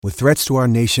With threats to our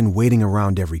nation waiting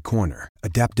around every corner,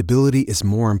 adaptability is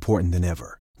more important than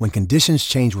ever. When conditions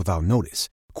change without notice,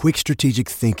 quick strategic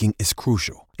thinking is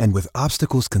crucial. And with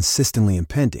obstacles consistently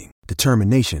impending,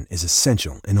 determination is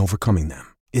essential in overcoming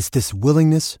them. It's this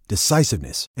willingness,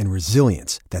 decisiveness, and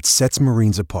resilience that sets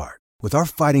Marines apart. With our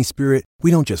fighting spirit, we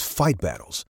don't just fight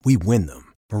battles, we win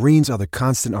them. Marines are the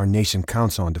constant our nation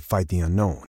counts on to fight the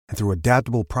unknown. And through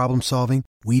adaptable problem solving,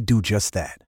 we do just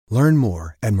that. Learn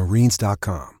more at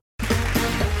marines.com.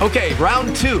 Okay,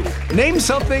 round two. Name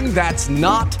something that's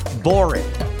not boring.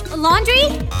 A laundry?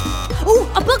 Ooh,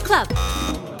 a book club.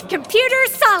 Computer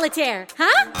solitaire,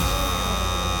 huh?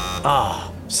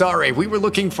 Ah, sorry, we were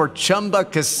looking for Chumba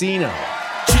Casino.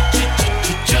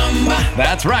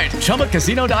 That's right,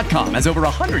 ChumbaCasino.com has over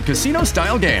 100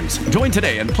 casino-style games. Join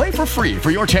today and play for free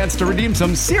for your chance to redeem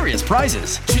some serious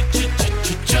prizes.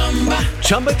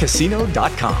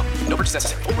 ChumbaCasino.com. No purchase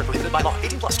necessary. Void where prohibited by law.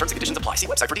 18+ terms and conditions apply. See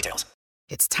website for details.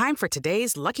 It's time for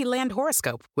today's Lucky Land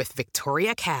horoscope with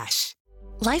Victoria Cash.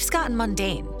 Life's gotten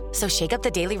mundane, so shake up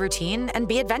the daily routine and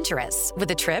be adventurous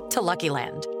with a trip to Lucky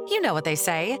Land. You know what they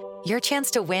say. Your chance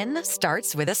to win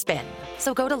starts with a spin.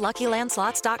 So go to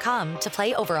LuckyLandSlots.com to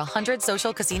play over 100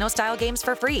 social casino-style games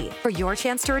for free for your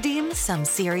chance to redeem some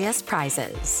serious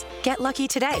prizes. Get lucky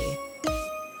today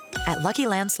at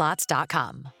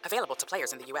LuckyLandSlots.com. Available to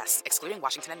players in the U.S., excluding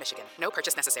Washington and Michigan. No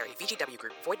purchase necessary. VGW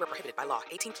Group. Void where prohibited by law.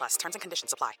 18+. Terms and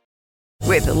conditions apply.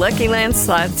 With the Lucky Land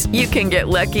Slots, you can get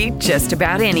lucky just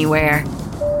about anywhere.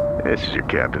 This is your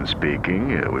captain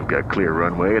speaking. We've got clear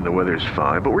runway and the weather's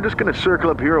fine, but we're just going to circle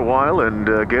up here a while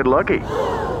and get lucky.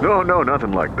 No,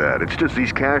 nothing like that. It's just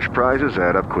these cash prizes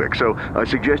add up quick. So I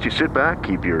suggest you sit back,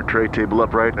 keep your tray table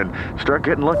upright, and start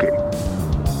getting lucky.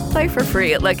 Play for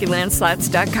free at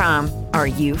LuckyLandSlots.com. Are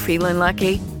you feeling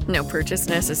lucky? No purchase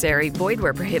necessary. Void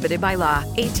where prohibited by law.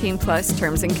 18+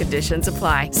 terms and conditions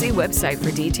apply. See website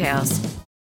for details.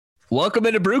 Welcome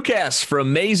into Brewcast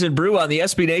from Maize and Brew on the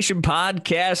SB Nation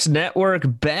Podcast Network.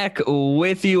 Back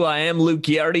with you. I am Luke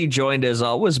Yardy, joined as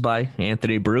always by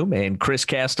Anthony Broom and Chris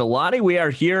Castellani. We are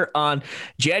here on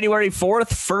January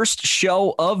 4th, first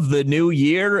show of the new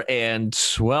year. And,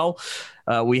 well,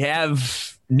 we have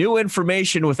new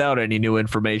information without any new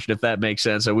information, if that makes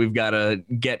sense. So we've got to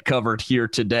get covered here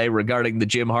today regarding the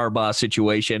Jim Harbaugh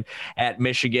situation at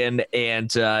Michigan.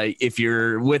 And if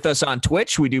you're with us on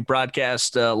Twitch, we do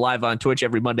broadcast live on Twitch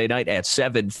every Monday night at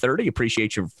 7:30.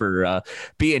 Appreciate you for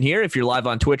being here. If you're live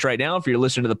on Twitch right now, if you're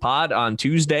listening to the pod on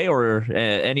Tuesday or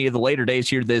any of the later days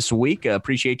here this week,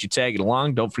 appreciate you tagging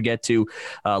along. Don't forget to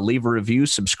leave a review,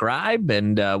 subscribe,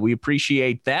 and we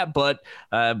appreciate that. But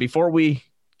before we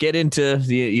get into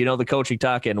the coaching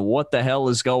talk and what the hell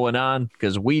is going on,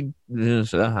 because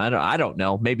I don't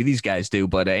know, maybe these guys do,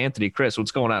 but Anthony, Chris, what's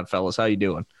going on, fellas? How you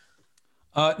doing?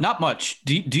 Not much.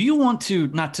 Do you want to,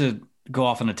 not to go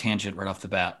off on a tangent right off the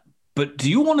bat, but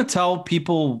do you want to tell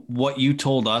people what you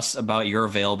told us about your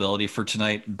availability for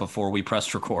tonight before we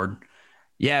pressed record?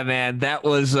 Yeah, man, that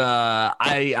was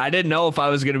I didn't know if I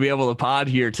was going to be able to pod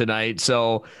here tonight,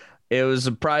 so it was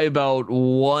probably about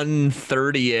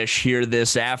 1:30-ish here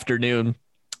this afternoon.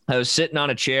 I was sitting on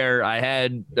a chair. I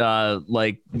had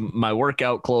my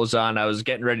workout clothes on. I was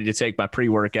getting ready to take my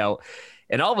pre-workout.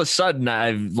 And all of a sudden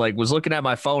I was looking at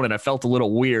my phone and I felt a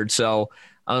little weird. So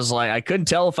I was like, I couldn't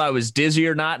tell if I was dizzy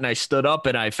or not. And I stood up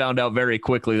and I found out very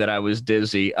quickly that I was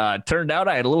dizzy. Turned out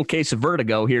I had a little case of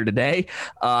vertigo here today.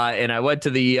 And I went to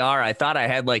the ER. I thought I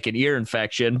had like an ear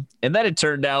infection. And then it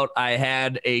turned out I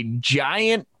had a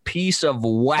giant piece of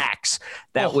wax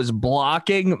that was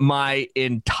blocking my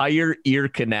entire ear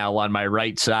canal on my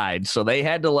right side. So they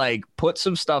had to put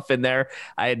some stuff in there.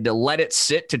 I had to let it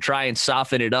sit to try and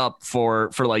soften it up for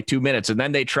 2 minutes. And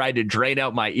then they tried to drain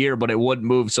out my ear, but it wouldn't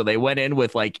move. So they went in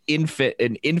with an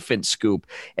infant scoop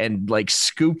and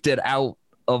scooped it out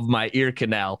of my ear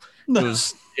canal. It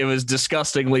was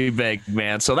disgustingly big,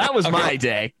 man. So that was my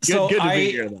day. Good to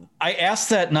be here, though. I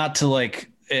asked that not to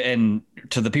and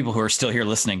to the people who are still here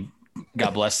listening,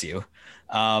 God bless you.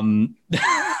 I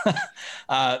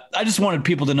just wanted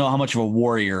people to know how much of a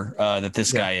warrior that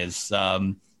this guy is.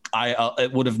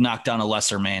 It would have knocked down a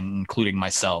lesser man, including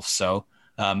myself. So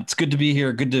it's good to be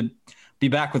here. Good to be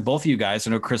back with both of you guys.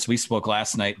 I know, Chris, we spoke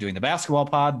last night doing the basketball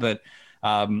pod, but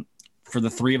for the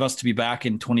three of us to be back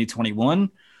in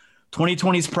 2021,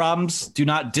 2020's problems do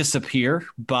not disappear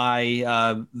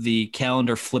by the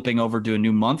calendar flipping over to a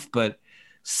new month, but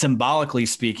symbolically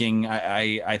speaking,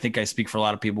 I think I speak for a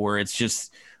lot of people where it's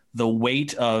just the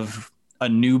weight of a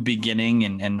new beginning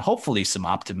and hopefully some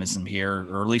optimism here,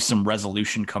 or at least some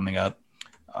resolution coming up.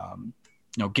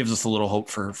 gives us a little hope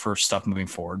for stuff moving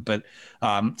forward. But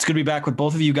it's good to be back with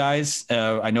both of you guys.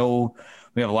 I know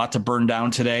we have a lot to burn down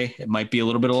today. It might be a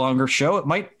little bit of a longer show. It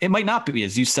might not be.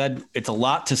 As you said, it's a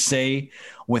lot to say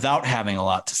without having a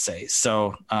lot to say.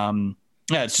 So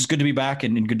it's just good to be back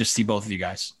and good to see both of you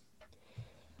guys.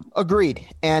 Agreed.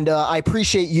 And I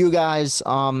appreciate you guys.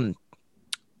 Not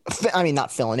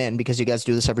filling in because you guys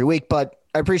do this every week, but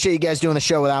I appreciate you guys doing the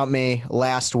show without me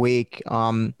last week.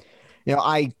 We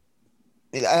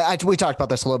talked about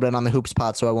this a little bit on the Hoops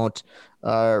Pod, so I won't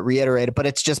reiterate it, but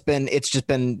it's just been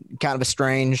kind of a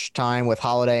strange time with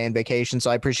holiday and vacation. So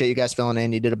I appreciate you guys filling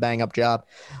in. You did a bang up job.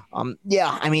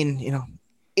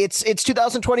 It's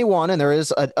 2021 and there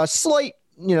is a slight,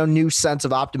 new sense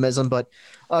of optimism, but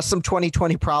some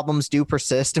 2020 problems do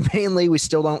persist. And mainly we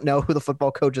still don't know who the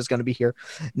football coach is going to be here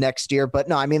next year. But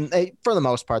no, for the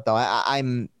most part though,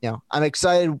 I'm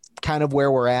excited kind of where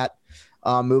we're at.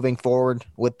 Moving forward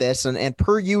with this and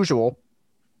per usual,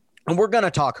 and we're going to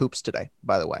talk hoops today,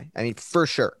 by the way, for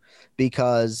sure,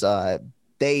 because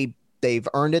they've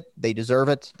earned it. They deserve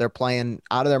it. They're playing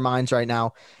out of their minds right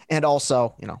now. And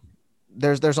also,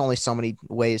 there's only so many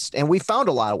ways, and we found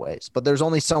a lot of ways, but there's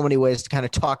only so many ways to kind of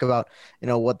talk about,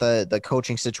 what the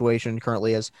coaching situation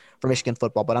currently is for Michigan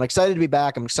football. But I'm excited to be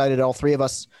back. I'm excited all three of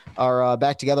us are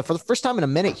back together for the first time in a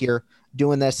minute here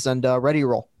doing this and ready to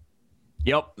roll.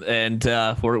 Yep, and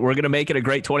we're going to make it a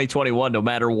great 2021 no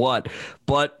matter what.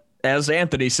 But as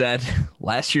Anthony said,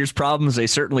 last year's problems, they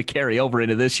certainly carry over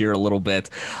into this year a little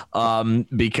bit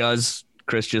because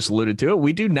Chris just alluded to it.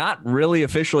 We do not really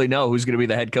officially know who's going to be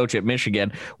the head coach at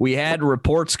Michigan. We had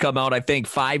reports come out, I think,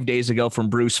 5 days ago from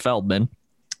Bruce Feldman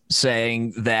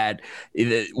saying that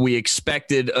we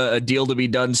expected a deal to be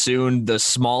done soon. The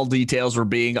small details were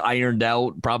being ironed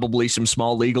out, probably some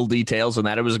small legal details, and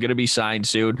that it was going to be signed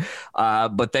soon.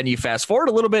 But then you fast forward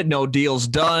a little bit, no deal's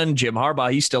done. Jim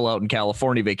Harbaugh, he's still out in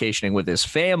California vacationing with his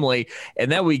family. And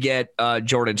then we get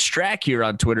Jordan Strack here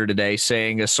on Twitter today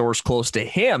saying a source close to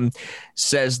him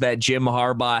says that Jim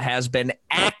Harbaugh has been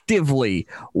actively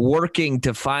working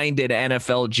to find an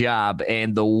NFL job.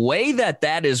 And the way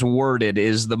that is worded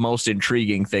is the most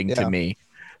intriguing thing to me,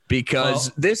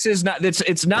 because this is not,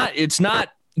 it's not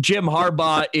Jim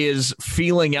Harbaugh is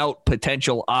feeling out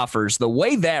potential offers. The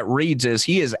way that reads is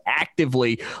he is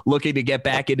actively looking to get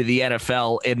back into the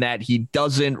NFL and that he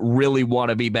doesn't really want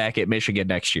to be back at Michigan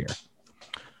next year.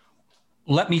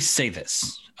 Let me say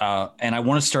this. And I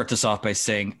want to start this off by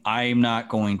saying I'm not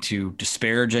going to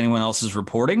disparage anyone else's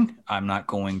reporting. I'm not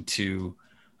going to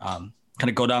kind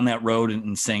of go down that road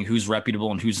and saying who's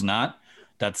reputable and who's not.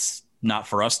 That's not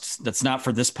for us. That's not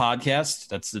for this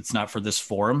podcast. It's not for this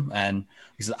forum. And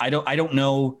because I don't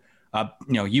know.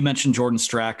 You mentioned Jordan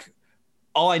Strack.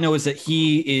 All I know is that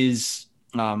he is,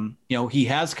 he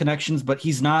has connections, but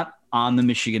he's not on the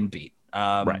Michigan beat.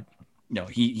 Right.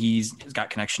 He's got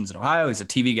connections in Ohio. He's a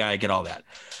TV guy. I get all that.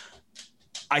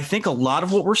 I think a lot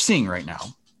of what we're seeing right now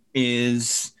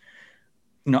is,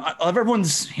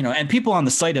 everyone's, and people on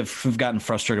the site have gotten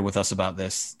frustrated with us about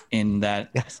this in that,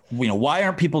 yes. Why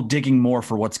aren't people digging more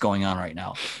for what's going on right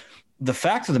now? The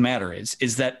fact of the matter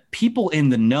is that people in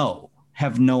the know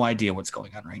have no idea what's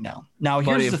going on right now. Now,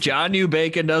 here's if John U.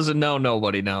 Bacon doesn't know,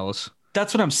 nobody knows.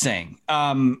 That's what I'm saying.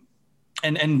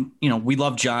 And we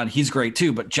love John. He's great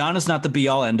too, but John is not the be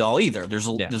all end all either. There's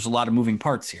a lot of moving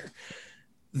parts here.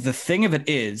 The thing of it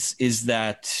is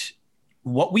that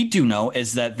what we do know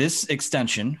is that this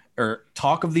extension or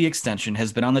talk of the extension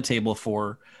has been on the table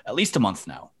for at least a month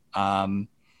now.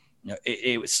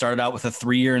 It started out with a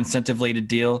 3-year incentive-laden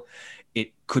deal.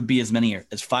 It could be as many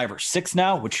as 5 or 6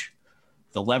 now, which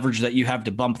the leverage that you have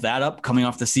to bump that up coming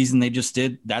off the season they just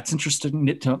did, that's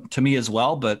interesting to me as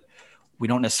well, but we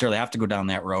don't necessarily have to go down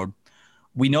that road.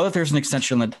 We know that there's an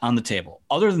extension on the table.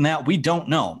 Other than that, we don't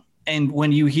know. And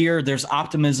when you hear there's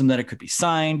optimism that it could be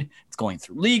signed, it's going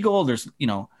through legal, there's,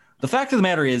 the fact of the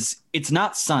matter is it's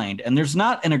not signed and there's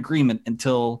not an agreement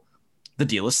until the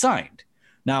deal is signed.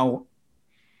 Now,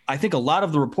 I think a lot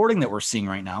of the reporting that we're seeing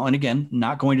right now, and again,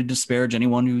 not going to disparage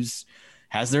anyone who's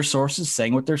has their sources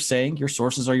saying what they're saying. Your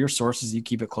sources are your sources. You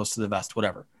keep it close to the vest,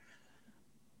 whatever.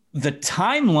 The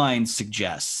timeline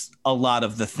suggests a lot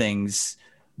of the things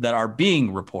that are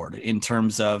being reported in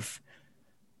terms of,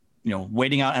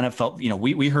 waiting out NFL.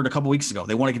 We heard a couple weeks ago,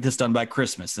 they want to get this done by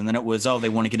Christmas. And then it was, they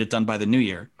want to get it done by the new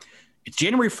year. It's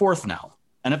January 4th now.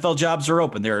 NFL jobs are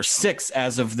open. There are 6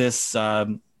 as of this,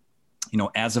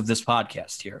 as of this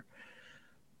podcast here.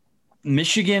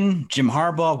 Michigan, Jim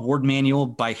Harbaugh, Ward Manuel,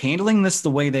 by handling this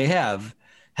the way they have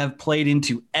played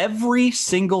into every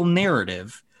single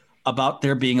narrative about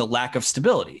there being a lack of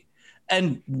stability.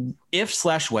 And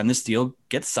if/when this deal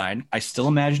gets signed, I still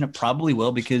imagine it probably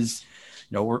will, because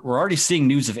we're already seeing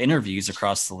news of interviews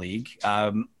across the league.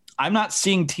 I'm not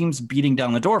seeing teams beating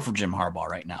down the door for Jim Harbaugh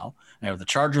right now. I know the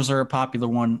Chargers are a popular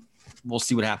one. We'll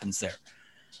see what happens there.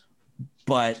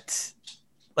 But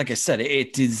like I said,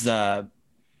 it is all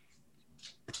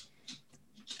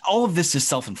of this is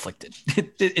self-inflicted.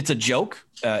 It's a joke.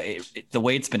 The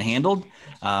way it's been handled,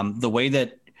 the way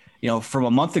that, from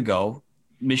a month ago,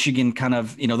 Michigan kind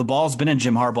of, the ball's been in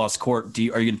Jim Harbaugh's court. Are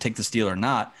you going to take this deal or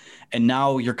not? And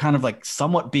now you're kind of like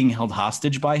somewhat being held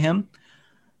hostage by him.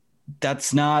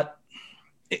 That's not,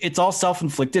 it's all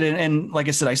self-inflicted. And like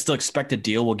I said, I still expect a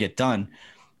deal will get done.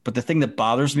 But the thing that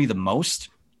bothers me the most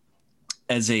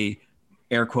as a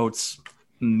air quotes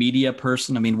media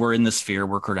person, I mean, we're in the sphere,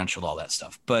 we're credentialed, all that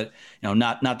stuff, but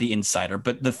not the insider.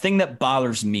 But the thing that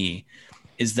bothers me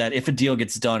is that if a deal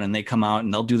gets done and they come out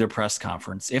and they'll do their press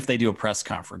conference, if they do a press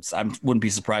conference, I wouldn't be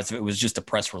surprised if it was just a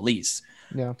press release.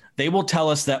 Yeah, they will tell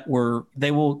us that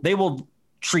they will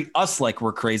treat us like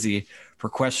we're crazy for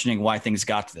questioning why things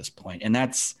got to this point. And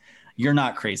you're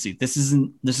not crazy. This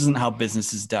isn't how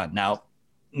business is done. Now,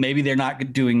 maybe they're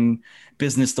not doing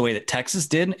business the way that Texas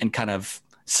did and kind of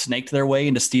snaked their way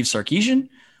into Steve Sarkisian,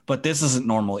 but this isn't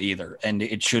normal either. And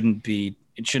it shouldn't be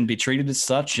treated as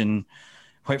such. And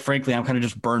quite frankly, I'm kind of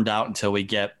just burned out until we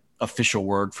get official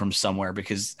word from somewhere,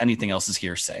 because anything else is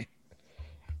hearsay.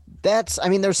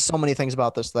 There's so many things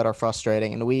about this that are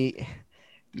frustrating. And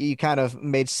you kind of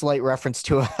made slight reference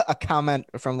to a comment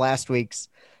from last week's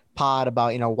pod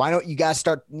about, why don't you guys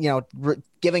start,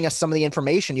 giving us some of the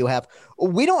information you have?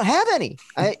 We don't have any.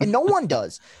 No one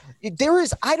does.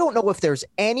 I don't know if there's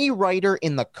any writer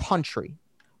in the country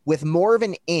with more of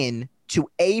an in to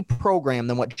a program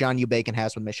than what John U. Bacon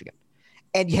has with Michigan.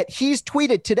 And yet he's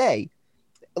tweeted today,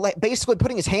 like basically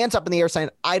putting his hands up in the air saying,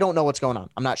 I don't know what's going on.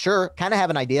 I'm not sure. Kind of have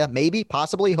an idea, maybe,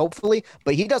 possibly, hopefully,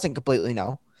 but he doesn't completely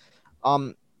know.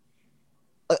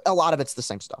 A lot of it's the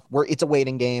same stuff where it's a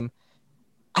waiting game.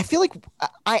 I feel like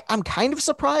I'm kind of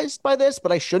surprised by this,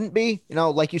 but I shouldn't be.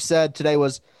 Like you said, today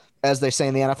was, as they say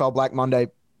in the NFL, Black Monday.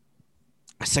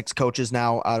 6 coaches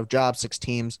now out of jobs, 6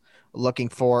 teams looking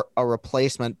for a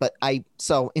replacement. But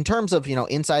so in terms of,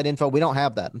 inside info, we don't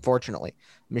have that, unfortunately.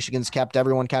 Michigan's kept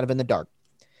everyone kind of in the dark.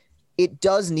 It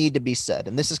does need to be said,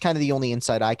 and this is kind of the only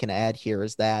insight I can add here,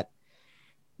 is that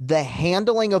the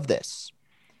handling of this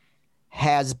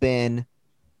has been,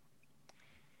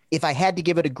 if I had to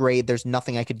give it a grade, there's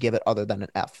nothing I could give it other than an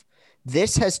F.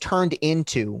 This has turned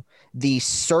into the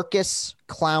circus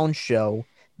clown show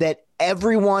that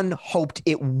everyone hoped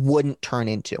it wouldn't turn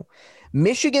into.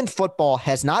 Michigan football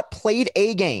has not played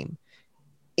a game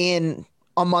in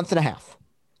a month and a half.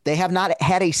 They have not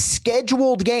had a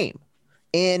scheduled game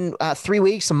in 3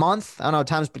 weeks, a month. I don't know,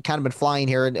 time's kind of been flying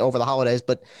here over the holidays,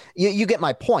 but you get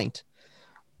my point.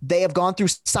 They have gone through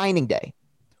signing day.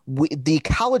 The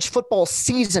college football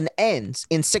season ends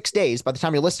in 6 days by the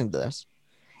time you're listening to this,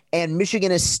 and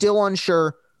Michigan is still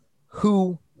unsure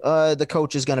who the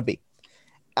coach is going to be.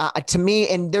 To me,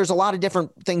 and there's a lot of different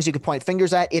things you could point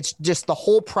fingers at. It's just the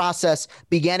whole process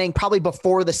beginning probably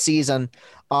before the season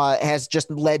has just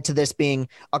led to this being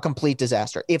a complete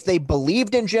disaster. If they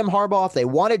believed in Jim Harbaugh, if they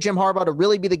wanted Jim Harbaugh to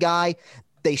really be the guy,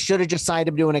 they should have just signed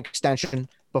him to an extension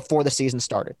before the season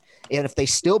started. And if they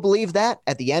still believe that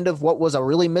at the end of what was a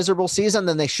really miserable season,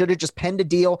 then they should have just penned a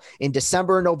deal in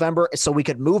December and November so we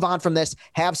could move on from this,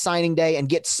 have signing day,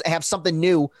 and have something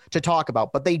new to talk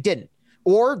about. But they didn't.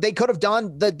 Or they could have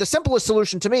done the simplest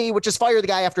solution to me, which is fire the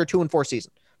guy after a 2-4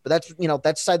 season. But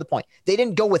that's beside the point. They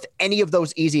didn't go with any of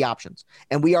those easy options.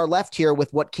 And we are left here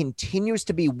with what continues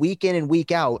to be week in and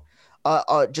week out,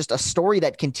 just a story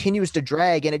that continues to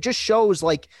drag. And it just shows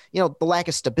the lack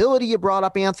of stability you brought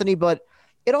up, Anthony, but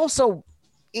it also,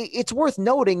 it's worth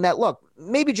noting that, look,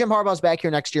 maybe Jim Harbaugh's back here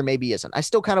next year, maybe he isn't. I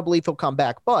still kind of believe he'll come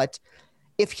back, but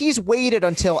if he's waited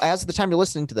until, as of the time you're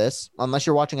listening to this, unless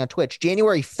you're watching on Twitch,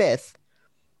 January 5th,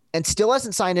 and still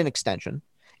hasn't signed an extension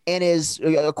and is,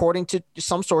 according to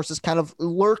some sources, kind of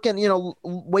lurking,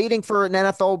 waiting for an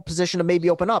NFL position to maybe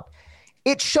open up.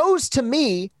 It shows to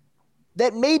me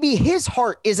that maybe his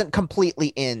heart isn't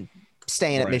completely in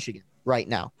staying at Michigan right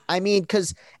now. I mean,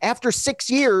 because after 6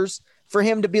 years for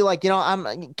him to be like,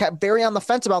 I'm very on the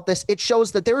fence about this, it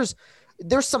shows that there's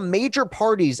some major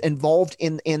parties involved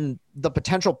in the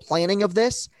potential planning of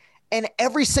this. And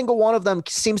every single one of them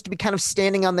seems to be kind of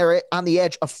standing on the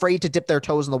edge, afraid to dip their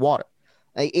toes in the water.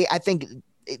 I think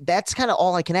that's kind of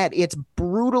all I can add. It's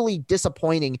brutally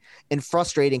disappointing and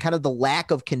frustrating, kind of the lack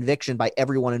of conviction by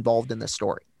everyone involved in this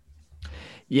story.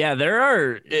 Yeah, there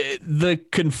are the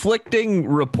conflicting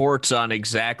reports on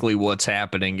exactly what's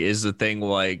happening is the thing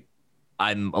like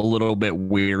I'm a little bit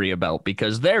weary about,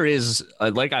 because there is,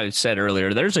 like I said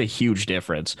earlier, there's a huge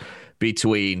difference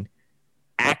between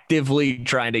actively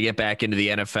trying to get back into the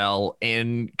NFL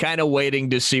and kind of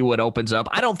waiting to see what opens up.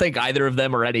 I don't think either of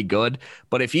them are any good,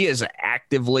 but if he is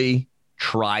actively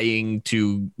trying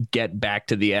to get back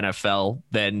to the NFL,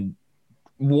 then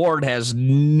Ward has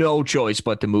no choice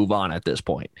but to move on at this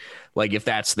point. Like, if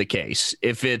that's the case,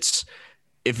 if it's,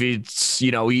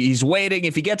 he's waiting,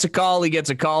 if he gets a call, he gets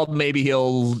a call. Maybe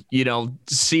he'll,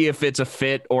 see if it's a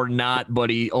fit or not, but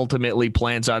he ultimately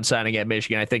plans on signing at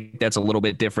Michigan. I think that's a little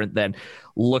bit different than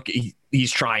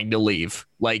he's trying to leave.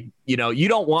 Like, you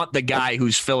don't want the guy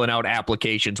who's filling out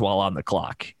applications while on the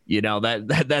clock.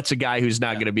 That's a guy who's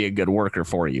not going to be a good worker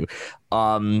for you.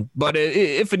 But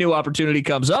if a new opportunity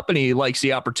comes up and he likes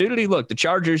the opportunity, look, the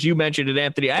Chargers, you mentioned it,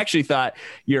 Anthony. I actually thought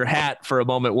your hat for a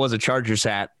moment was a Chargers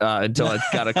hat until I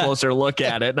got a closer look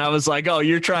at it. And I was like, oh,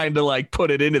 you're trying to like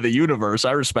put it into the universe.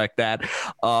 I respect that.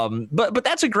 But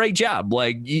that's a great job.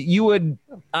 Like you would,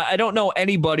 I don't know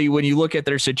anybody when you look at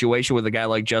their situation with a guy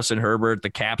like Justin Herbert, the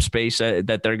cap space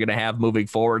that they're going to have moving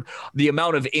forward, the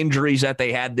amount of injuries that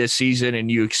they had this season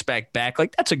and you expect back,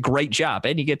 like that's a great job.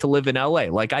 And you get to live in LA.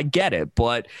 Like I get it.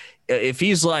 But if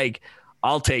he's like,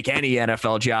 I'll take any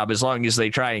NFL job as long as they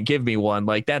try and give me one,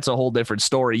 like that's a whole different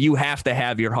story. You have to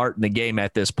have your heart in the game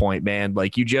at this point, man.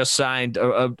 Like you just signed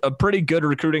a pretty good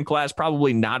recruiting class,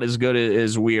 probably not as good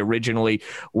as we originally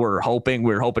were hoping.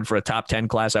 We were hoping for a top 10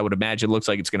 class. I would imagine looks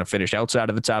like it's going to finish outside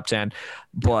of the top 10,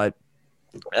 but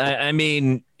I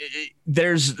mean,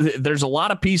 there's a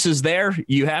lot of pieces there.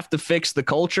 You have to fix the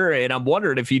culture. And I'm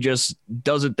wondering if he just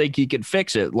doesn't think he can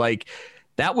fix it. Like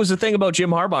that was the thing about Jim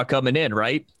Harbaugh coming in,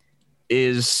 right?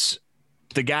 Is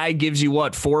the guy gives you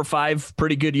 4 or 5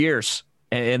 pretty good years.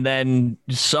 And then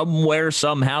somewhere,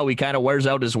 somehow he kind of wears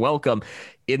out his welcome.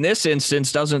 In this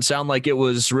instance, doesn't sound like it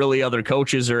was really other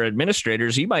coaches or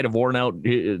administrators. He might have worn out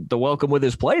the welcome with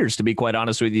his players, to be quite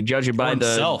honest with you, judging by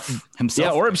himself.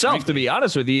 Yeah, or himself, to be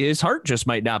honest with you. His heart just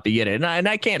might not be in it. And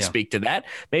I can't speak to that.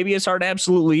 Maybe his heart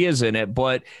absolutely is in it.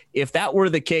 But if that were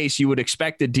the case, you would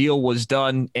expect the deal was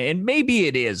done. And maybe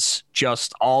it is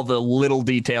just all the little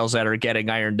details that are getting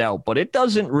ironed out. But it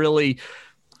doesn't really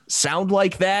sound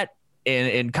like that.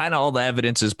 And kind of all the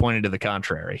evidence is pointing to the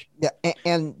contrary. Yeah,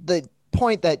 and the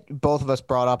point that both of us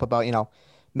brought up about,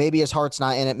 maybe his heart's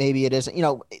not in it, maybe it isn't,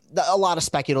 a lot of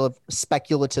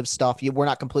speculative stuff. We're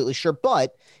not completely sure,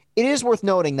 but it is worth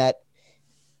noting that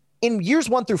in years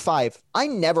 1 through 5, I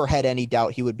never had any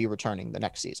doubt he would be returning the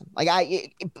next season. Like I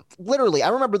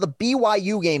remember the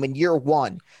BYU game in year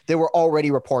 1, there were already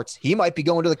reports he might be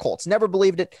going to the Colts. Never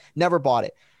believed it, never bought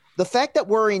it. The fact that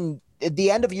we're in at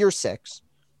the end of year 6,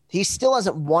 he still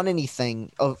hasn't won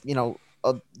anything of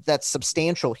that's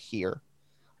substantial here.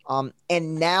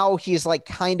 And now he's like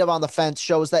kind of on the fence,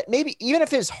 shows that maybe even if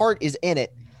his heart is in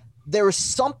it, there's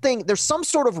some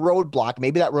sort of roadblock.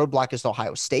 Maybe that roadblock is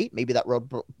Ohio State. Maybe that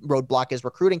roadblock is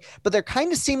recruiting, but there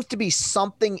kind of seems to be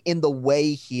something in the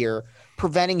way here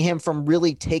preventing him from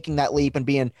really taking that leap and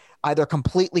being either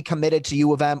completely committed to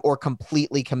U of M or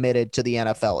completely committed to the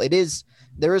NFL.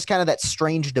 There is kind of that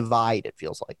strange divide. It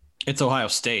feels like it's Ohio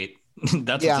State.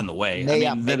 That's what's in the way.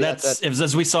 That's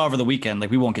as we saw over the weekend. Like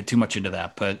we won't get too much into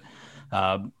that, but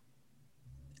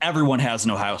everyone has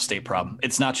an Ohio State problem.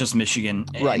 It's not just Michigan,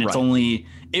 and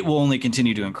it will only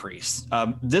continue to increase.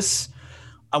 I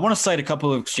want to cite a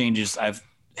couple of exchanges I've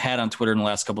had on Twitter in the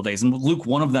last couple of days, and Luke,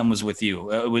 one of them was with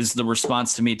you. It was the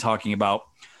response to me talking about,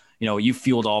 you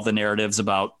fueled all the narratives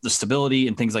about the stability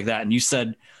and things like that, and you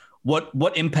said,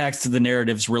 what impacts do the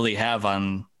narratives really have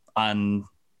on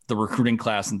the recruiting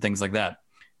class and things like that?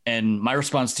 And my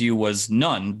response to you was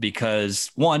none, because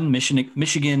one,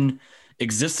 Michigan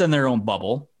exists in their own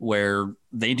bubble where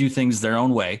they do things their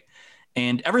own way,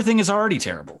 and everything is already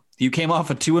terrible. You came off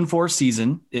a 2-4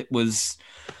 season. It was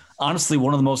honestly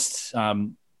one of the most, I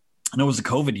know it was a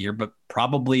COVID year, but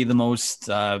probably the most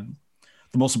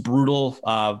brutal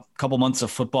couple months of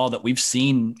football that we've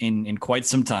seen in quite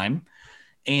some time.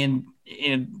 And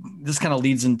this kind of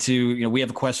leads into, we have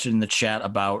a question in the chat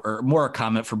about, or more a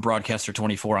comment from Broadcaster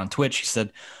 24 on Twitch. He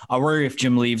said, I worry if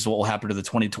Jim leaves, what will happen to the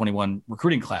 2021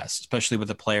 recruiting class, especially with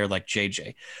a player like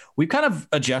JJ. We've kind of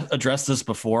addressed this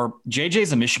before.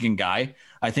 JJ's a Michigan guy.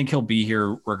 I think he'll be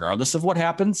here regardless of what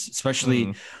happens,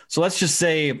 especially. So let's just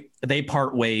say they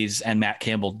part ways and Matt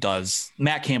Campbell does.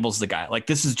 Matt Campbell's the guy. Like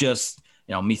this is just,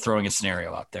 me throwing a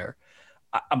scenario out there.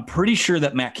 I'm pretty sure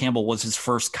that Matt Campbell was his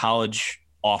first college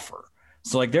offer.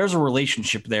 So like there's a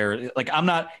relationship there. Like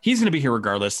he's going to be here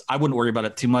regardless. I wouldn't worry about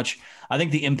it too much. I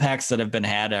think the impacts that have been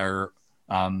had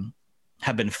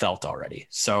have been felt already.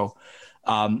 So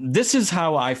this is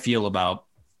how I feel about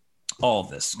all of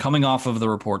this coming off of the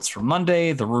reports from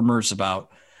Monday, the rumors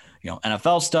about,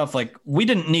 NFL stuff. Like we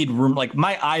didn't need room. Like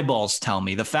my eyeballs tell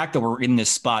me the fact that we're in this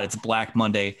spot, it's Black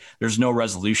Monday. There's no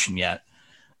resolution yet.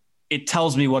 It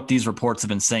tells me what these reports have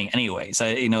been saying anyways.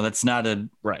 That's not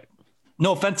right.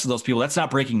 No offense to those people. That's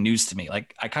not breaking news to me.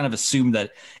 Like I kind of assumed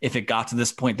that if it got to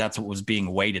this point, that's what was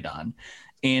being waited on.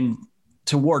 And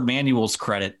to Warde Manuel's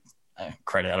credit, I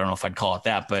don't know if I'd call it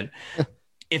that, but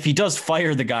if he does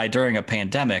fire the guy during a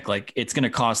pandemic, like it's going to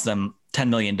cost them $10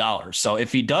 million. So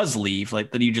if he does leave,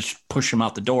 like then you just push him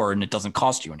out the door and it doesn't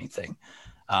cost you anything.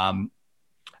 And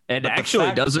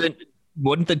actually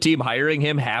wouldn't the team hiring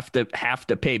him have to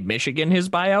pay Michigan his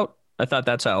buyout? I thought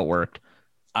that's how it worked.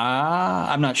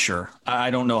 I'm not sure. I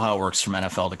don't know how it works from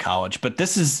NFL to college, but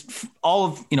this is all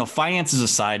of, finances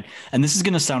aside, and this is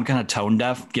going to sound kind of tone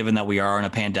deaf given that we are in a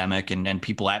pandemic and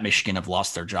people at Michigan have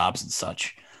lost their jobs and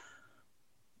such.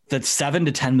 That $7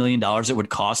 to $10 million it would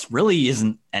cost really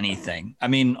isn't anything. I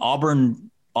mean, Auburn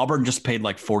just paid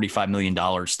like $45 million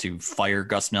to fire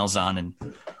Gus Malzahn and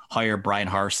hire Brian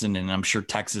Harsin. And I'm sure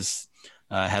Texas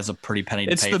has a pretty penny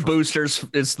to pay.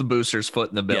 It's the boosters foot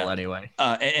in the bill anyway.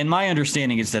 And my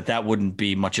understanding is that wouldn't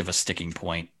be much of a sticking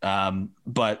point.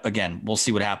 But again, we'll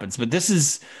see what happens. But this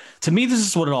is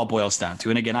what it all boils down to.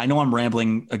 And again, I know I'm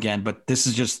rambling again, but this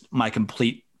is just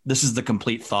this is the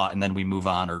complete thought. And then we move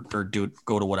on or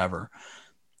go to whatever.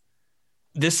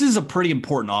 This is a pretty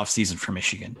important offseason for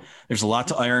Michigan. There's a lot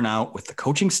to iron out with the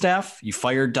coaching staff. You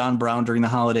fired Don Brown during the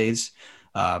holidays.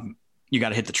 You got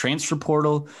to hit the transfer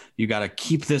portal. You got to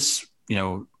keep this,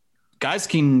 guys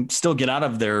can still get out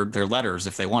of their letters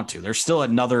if they want to. There's still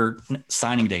another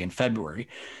signing day in February.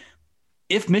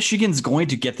 If Michigan's going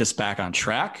to get this back on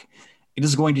track, it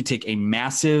is going to take a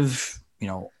massive,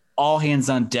 all hands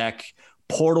on deck,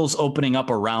 portals opening up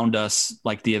around us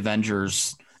like the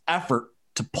Avengers effort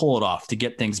to pull it off, to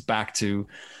get things back to,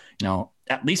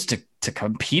 at least to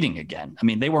competing again. I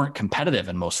mean, they weren't competitive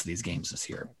in most of these games this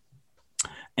year.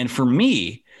 And for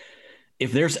me,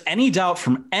 if there's any doubt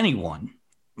from anyone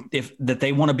that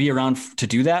they want to be around to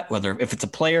do that, if it's a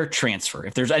player, transfer.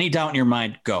 If there's any doubt in your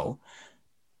mind, go.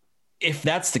 If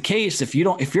that's the case, if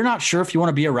you're not sure if you want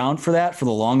to be around for that for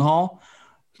the long haul,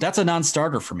 that's a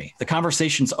non-starter for me. The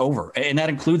conversation's over, and that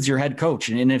includes your head coach.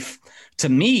 And if to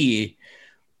me,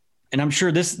 and I'm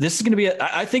sure this is going to be,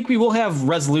 I think we will have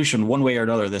resolution one way or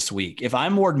another this week. If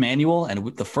I'm Warde Manuel,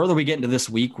 and the further we get into this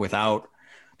week without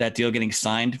that deal getting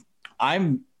signed,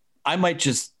 I might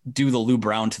just do the Lou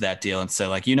Brown to that deal and say,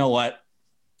 like, you know what,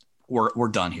 we're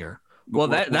done here. Well,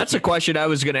 that's a question I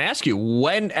was going to ask you.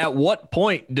 At what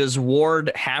point does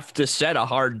Warde have to set a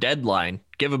hard deadline?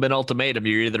 Give him an ultimatum.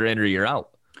 You're either in or you're out.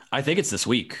 I think it's this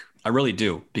week. I really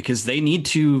do, because they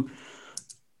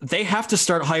have to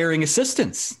start hiring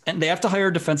assistants, and they have to hire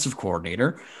a defensive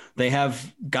coordinator. They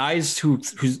have guys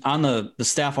who's on the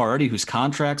staff already whose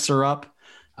contracts are up.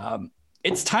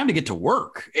 It's time to get to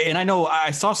work. And I know I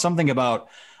saw something about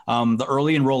the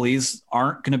early enrollees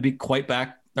aren't going to be quite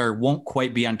back or won't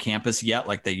quite be on campus yet,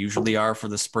 like they usually are for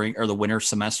the spring or the winter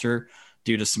semester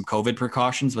due to some COVID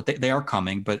precautions, but they are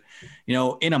coming. But,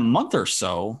 in a month or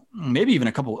so, maybe even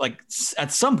a couple, like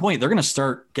at some point, they're going to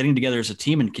start getting together as a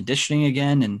team and conditioning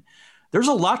again. And there's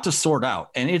a lot to sort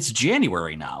out, and it's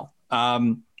January now.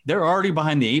 They're already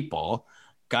behind the 8 ball.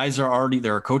 Guys there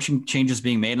are coaching changes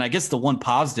being made. And I guess the one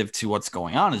positive to what's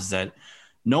going on is that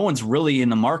no one's really in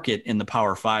the market in the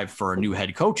Power 5 for a new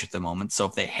head coach at the moment. So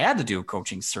if they had to do a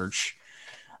coaching search,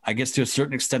 I guess to a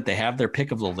certain extent they have their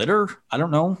pick of the litter. I don't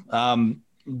know.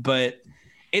 But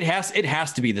it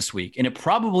has to be this week. And it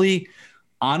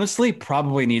honestly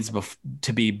needs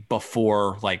to be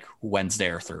before like Wednesday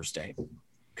or Thursday.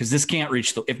 Because this can't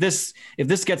reach if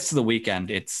this gets to the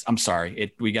weekend, I'm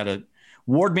sorry.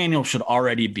 Warde Manuel should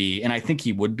already be, and I think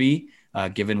he would be,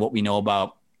 given what we know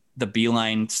about the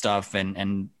Beeline stuff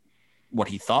and what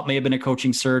he thought may have been a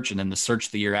coaching search and then the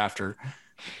search the year after.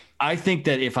 I think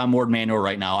that if I'm Warde Manuel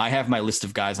right now, I have my list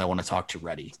of guys I want to talk to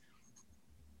ready.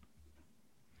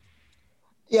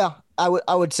 Yeah, I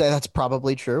would say that's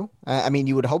probably true. I mean,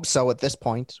 you would hope so at this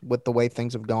point with the way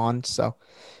things have gone. So,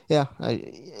 yeah,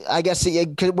 I guess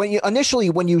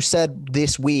when you said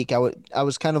this week, I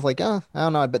was kind of like, I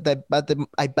don't know.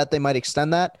 I bet they might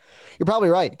extend that. You're probably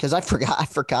right, because I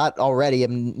forgot already.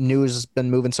 And news has been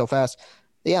moving so fast.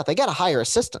 Yeah, they got to hire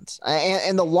assistants,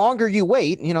 and the longer you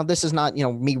wait, this is not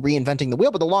me reinventing the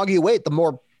wheel, but the longer you wait, the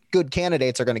more good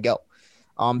candidates are going to go,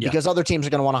 because other teams are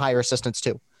going to want to hire assistants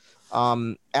too.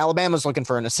 Alabama's looking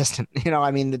for an assistant.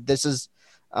 I mean, this is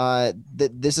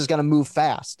going to move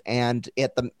fast, and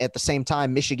at the same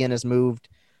time, Michigan has moved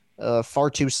far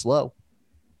too slow.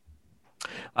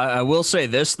 I will say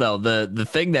this though, the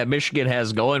thing that Michigan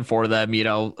has going for them,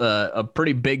 a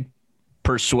pretty big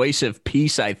persuasive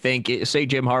piece, I think. Say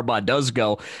Jim Harbaugh does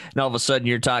go, and all of a sudden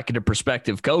you're talking to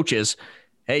prospective coaches.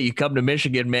 Hey, you come to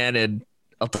Michigan, man, and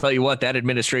I'll tell you what, that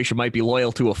administration might be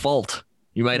loyal to a fault.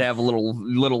 You might have a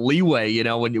little leeway,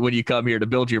 when you come here to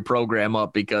build your program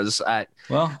up, because I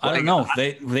don't know.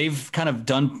 They've kind of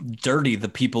done dirty the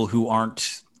people who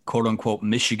aren't quote unquote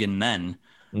Michigan men.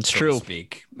 It's true. To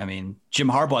speak. I mean, Jim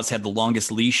Harbaugh's had the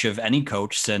longest leash of any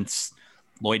coach since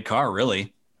Lloyd Carr,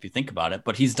 really, if you think about it.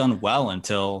 But he's done well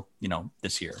until,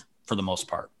 this year, for the most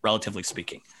part, relatively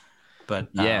speaking. But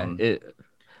I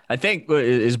think,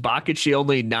 is Bakich the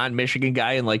only non-Michigan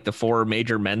guy in like the 4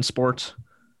 major men's sports?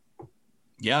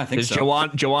 Yeah, I think so.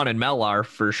 Jawan and Mel are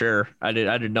for sure. I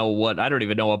don't even know what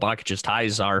Bakich's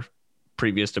ties are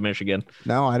previous to Michigan.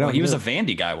 No, I don't. Well, he was a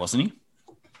Vandy guy, wasn't he?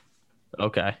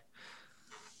 Okay.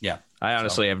 Yeah. I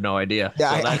honestly have no idea.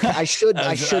 Yeah, so I should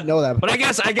know that. But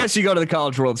I guess you go to the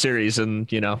College World Series, and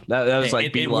that was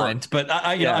like beeline. But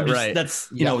that's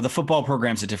the football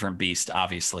program's a different beast,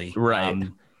 obviously. Right.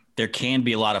 There can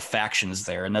be a lot of factions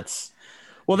there, and that's.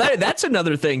 Well, that's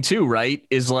another thing too, right?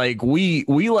 Is like we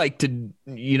like to,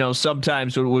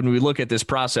 sometimes when we look at this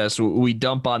process, we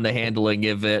dump on the handling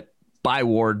of it by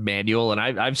Ward Manuel, and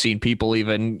I've seen people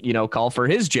even call for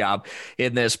his job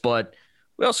in this, but.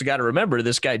 We also got to remember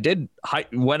this guy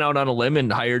went out on a limb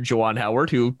and hired Juwan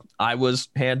Howard, who I was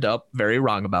hand up very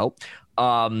wrong about.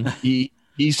 He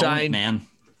signed,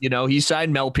 he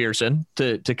signed Mel Pearson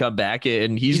to come back,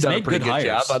 and he's done a pretty good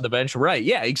job on the bench. Right.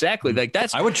 Yeah, exactly. Like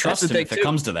I would trust him if it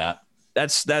comes to that.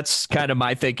 That's kind of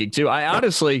my thinking too. I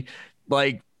honestly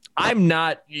I'm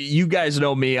not, you guys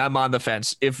know me, I'm on the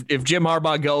fence. If Jim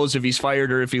Harbaugh goes, if he's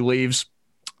fired or if he leaves,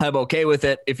 I'm okay with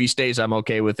it. If he stays, I'm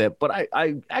okay with it. But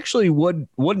I actually wouldn't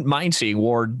mind seeing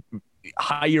Ward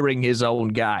hiring his own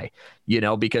guy,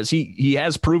 because he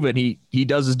has proven he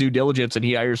does his due diligence and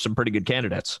he hires some pretty good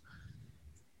candidates.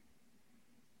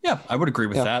 Yeah, I would agree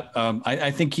with that. I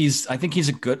think he's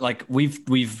a good, like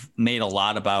we've made a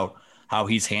lot about how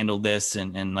he's handled this.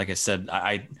 And like I said, if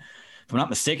I'm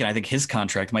not mistaken, I think his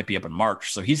contract might be up in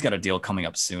March. So he's got a deal coming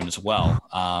up soon as well.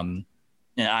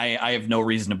 And I have no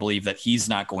reason to believe that he's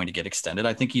not going to get extended.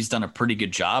 I think he's done a pretty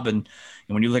good job. And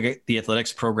when you look at the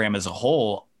athletics program as a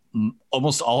whole,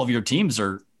 almost all of your teams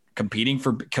are competing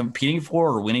for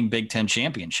or winning Big Ten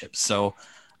championships. So,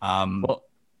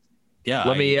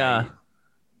 let me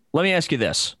ask you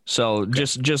this. So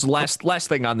just last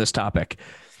thing on this topic.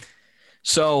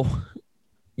 So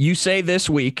you say this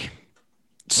week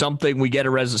something, we get a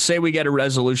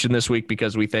resolution this week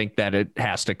because we think that it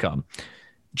has to come.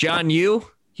 John Yu,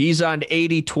 he's on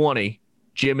 80-20.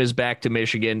 Jim is back to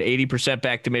Michigan, 80%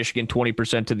 back to Michigan,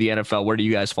 20% to the NFL. Where do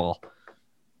you guys fall?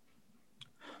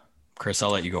 Chris,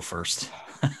 I'll let you go first.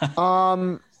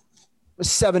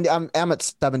 70. I'm at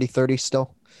 70-30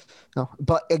 still. No,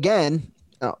 but again,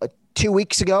 2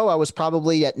 weeks ago, I was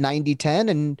probably at 90-10,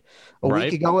 and a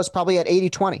week ago I was probably at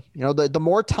 80-20. The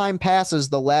more time passes,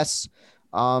 the less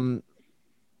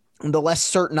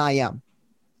certain I am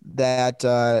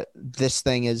that this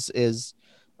thing is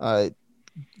going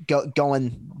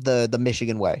the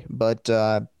Michigan way. But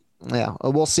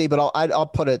we'll see. But I'll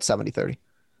put it at 70-30.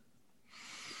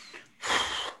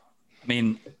 I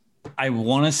mean, I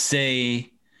want to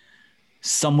say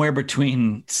somewhere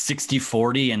between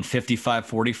 60-40 and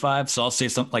 55-45. So I'll say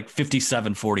something like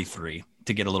 57-43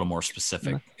 to get a little more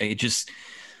specific. I feel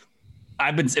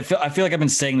like I've been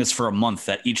saying this for a month,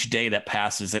 that each day that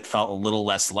passes, it felt a little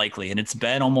less likely, and it's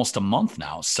been almost a month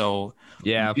now. So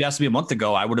yeah, if you asked me a month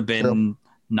ago, I would have been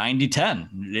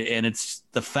 90-10. And it's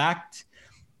the fact,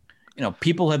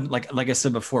 people have, like I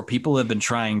said before, people have been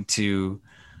trying to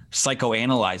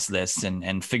psychoanalyze this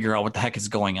and figure out what the heck is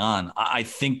going on. I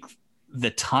think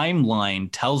the timeline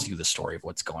tells you the story of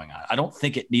what's going on. I don't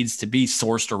think it needs to be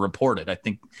sourced or reported. I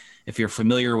think if you're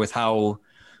familiar with how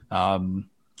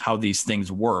these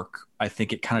things work, I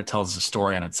think it kind of tells the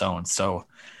story on its own. So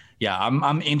yeah,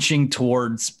 I'm inching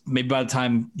towards, maybe by the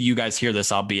time you guys hear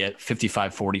this, I'll be at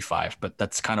 55-45, but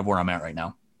that's kind of where I'm at right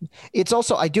now. It's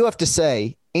also, I do have to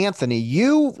say, Anthony,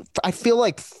 I feel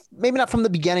like maybe not from the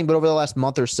beginning, but over the last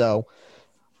month or so,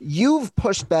 you've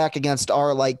pushed back against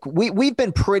our, we've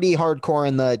been pretty hardcore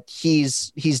in the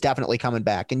he's definitely coming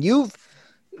back. And you've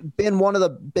been one of the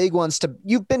big ones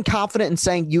you've been confident in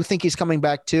saying you think he's coming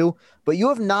back too, but you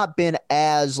have not been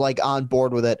as on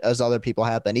board with it as other people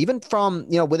have been. Even from,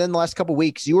 within the last couple of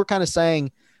weeks, you were kind of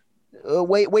saying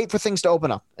wait for things to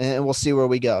open up, and we'll see where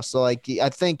we go. So, like, I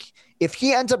think if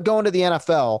he ends up going to the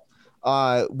NFL,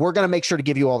 we're gonna make sure to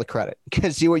give you all the credit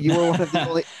because you were one of the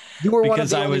only. You were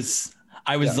because one of the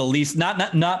I was the least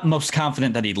not most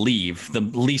confident that he'd leave, the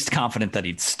least confident that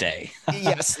he'd stay.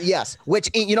 yes. Which,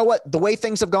 you know what, the way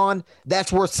things have gone,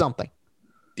 that's worth something.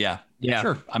 Yeah.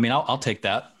 Sure. I mean, I'll take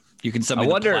that. You can send me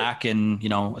the plaque and a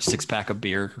 6-pack of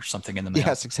beer or something in the mail.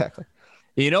 Yes, exactly.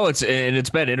 It's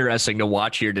been interesting to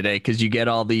watch here today because you get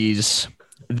all these.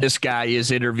 This guy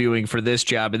is interviewing for this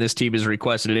job and this team has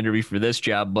requested an interview for this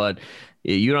job, but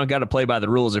you don't got to play by the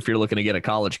rules if you're looking to get a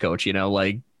college coach.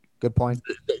 Good point.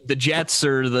 The Jets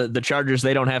or the Chargers,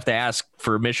 they don't have to ask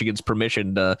for Michigan's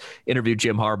permission to interview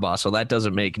Jim Harbaugh, so that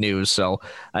doesn't make news. So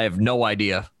I have no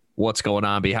idea what's going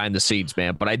on behind the scenes,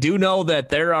 man. But I do know that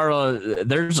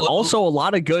there's also a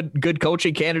lot of good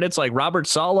coaching candidates like Robert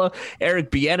Saleh, Eric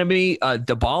Bieniemy,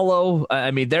 DeBallo. I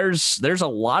mean, there's a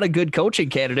lot of good coaching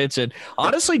candidates, and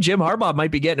honestly, Jim Harbaugh might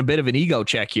be getting a bit of an ego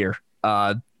check here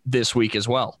this week as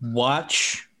well.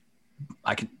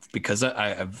 Because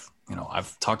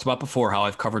I've talked about before how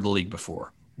I've covered the league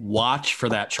before. Watch for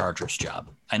that Chargers job.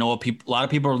 I know a lot of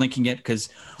people are linking it because,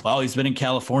 he's been in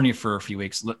California for a few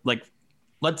weeks.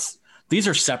 These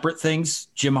are separate things.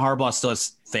 Jim Harbaugh still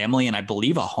has family and I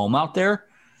believe a home out there.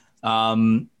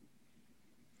 But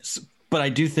I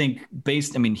do think he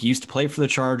used to play for the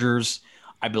Chargers.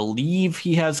 I believe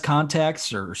he has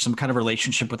contacts or some kind of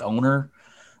relationship with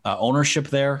ownership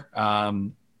there.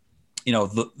 The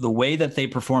way that they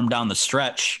performed down the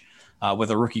stretch with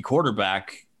a rookie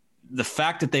quarterback, the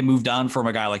fact that they moved on from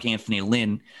a guy like Anthony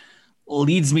Lynn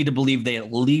leads me to believe they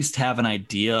at least have an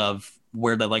idea of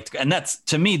where they like to go. And that's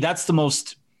the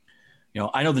most,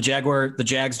 I know the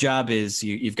Jags job is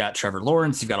you've got Trevor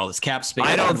Lawrence, you've got all this cap space.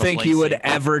 I don't think he would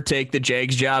ever take the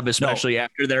Jags job, especially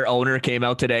after their owner came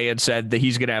out today and said that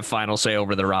he's going to have final say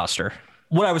over the roster.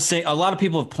 What I was saying, a lot of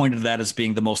people have pointed to that as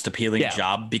being the most appealing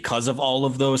job because of all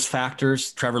of those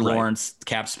factors. Trevor Lawrence,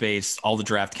 cap space, all the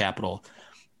draft capital.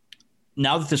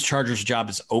 Now that this Chargers job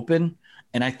is open,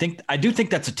 and I do think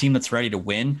that's a team that's ready to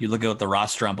win. You look at the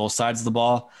roster on both sides of the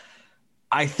ball.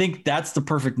 I think that's the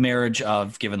perfect marriage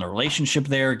of given the relationship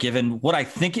there, given what I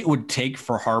think it would take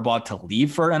for Harbaugh to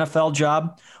leave for an NFL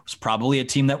job. It was probably a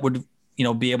team that would,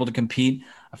 be able to compete.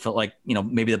 I felt like,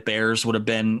 maybe the Bears would have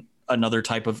been another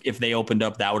type of, if they opened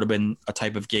up, that would have been a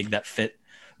type of gig that fit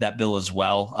that bill as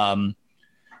well.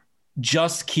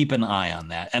 Just keep an eye on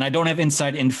that. And I don't have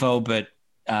inside info, but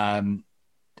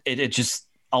it just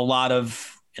a lot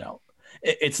of,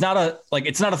 it's not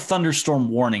a thunderstorm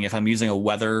warning if I'm using a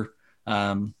weather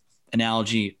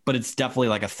analogy, but it's definitely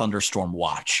like a thunderstorm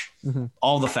watch. Mm-hmm.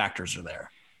 All the factors are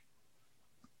there.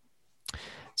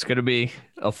 It's going to be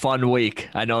a fun week.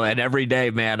 I know that every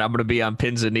day, man, I'm going to be on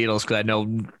pins and needles because I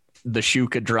know the shoe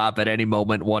could drop at any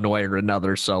moment one way or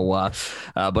another. So,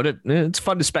 but it's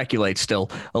fun to speculate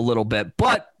still a little bit.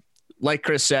 But like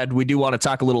Chris said, we do want to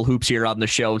talk a little hoops here on the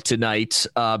show tonight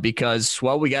because,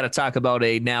 we got to talk about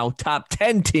a now top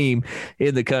 10 team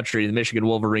in the country, the Michigan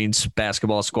Wolverines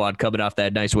basketball squad, coming off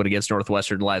that nice win against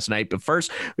Northwestern last night. But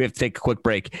first, we have to take a quick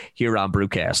break here on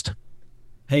Brewcast.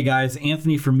 Hey guys,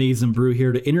 Anthony from Maize n Brew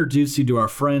here to introduce you to our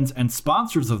friends and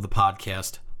sponsors of the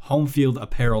podcast,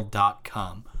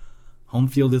 HomefieldApparel.com.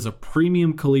 Homefield is a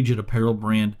premium collegiate apparel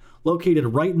brand located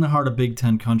right in the heart of Big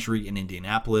Ten country in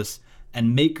Indianapolis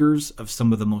and makers of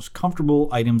some of the most comfortable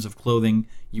items of clothing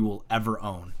you will ever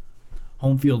own.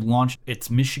 Homefield launched its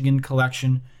Michigan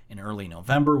collection in early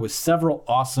November with several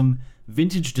awesome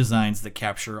vintage designs that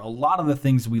capture a lot of the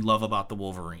things we love about the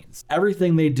Wolverines.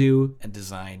 Everything they do and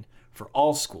design for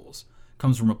all schools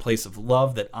comes from a place of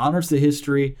love that honors the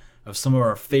history of some of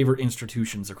our favorite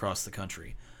institutions across the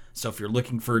country. So if you're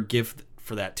looking for a gift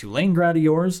for that Tulane grad of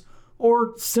yours,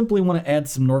 or simply want to add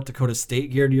some North Dakota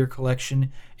State gear to your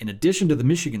collection, in addition to the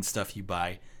Michigan stuff you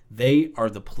buy, they are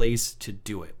the place to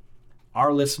do it.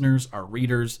 Our listeners, our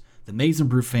readers, the Maize n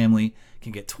Brew family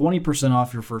can get 20%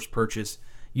 off your first purchase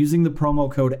using the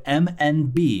promo code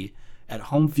MNB at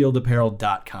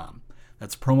HomefieldApparel.com.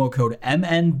 That's promo code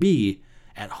MNB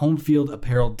at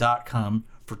HomefieldApparel.com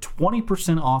for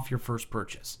 20% off your first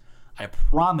purchase. I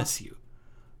promise you,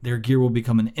 their gear will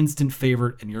become an instant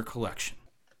favorite in your collection.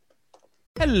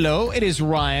 Hello, it is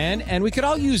Ryan, and we could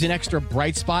all use an extra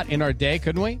bright spot in our day,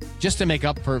 couldn't we? Just to make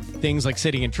up for things like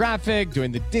sitting in traffic,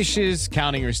 doing the dishes,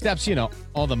 counting your steps,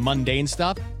 all the mundane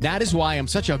stuff. That is why I'm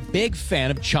such a big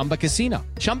fan of Chumba Casino.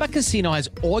 Chumba Casino has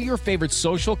all your favorite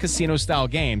social casino-style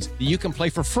games that you can play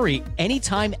for free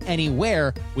anytime,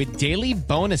 anywhere with daily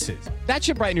bonuses. That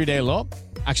should brighten your day a little.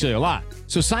 Actually, a lot.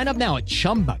 So sign up now at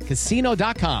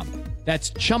ChumbaCasino.com.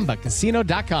 That's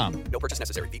ChumbaCasino.com. No purchase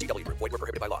necessary. VGW Group. Void where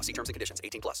prohibited by law. See terms and conditions.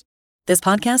 18+. This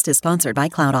podcast is sponsored by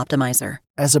Cloud Optimizer.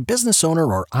 As a business owner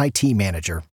or IT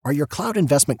manager, are your cloud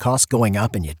investment costs going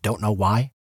up and you don't know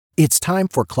why? It's time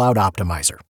for Cloud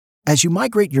Optimizer. As you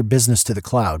migrate your business to the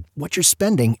cloud, what you're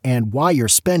spending and why you're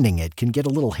spending it can get a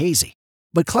little hazy.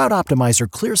 But Cloud Optimizer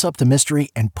clears up the mystery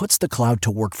and puts the cloud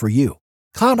to work for you.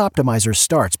 Cloud Optimizer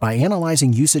starts by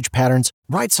analyzing usage patterns,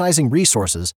 right-sizing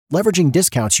resources, leveraging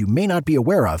discounts you may not be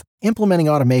aware of, implementing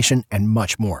automation, and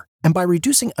much more. And by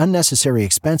reducing unnecessary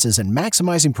expenses and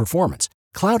maximizing performance,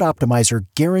 Cloud Optimizer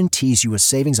guarantees you a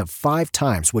savings of 5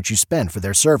 times what you spend for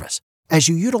their service. As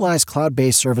you utilize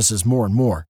cloud-based services more and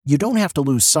more, you don't have to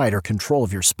lose sight or control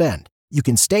of your spend. You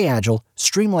can stay agile,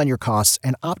 streamline your costs,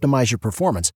 and optimize your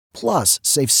performance, plus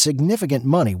save significant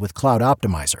money with Cloud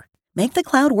Optimizer. Make the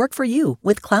cloud work for you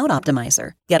with Cloud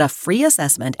Optimizer. Get a free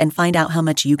assessment and find out how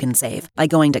much you can save by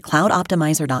going to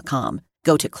cloudoptimizer.com.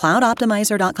 Go to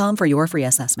cloudoptimizer.com for your free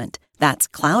assessment. That's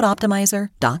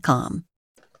cloudoptimizer.com.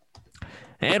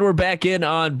 And we're back in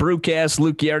on Brewcast.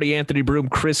 Luke Yardy, Anthony Broom,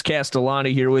 Chris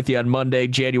Castellani here with you on Monday,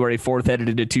 January 4th, headed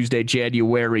into Tuesday,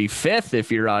 January 5th.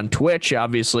 If you're on Twitch,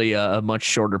 obviously a much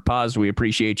shorter pause. We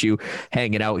appreciate you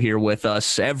hanging out here with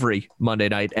us every Monday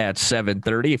night at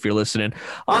 7:30. If you're listening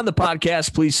on the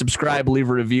podcast, please subscribe, leave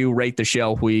a review, rate the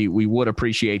show. We would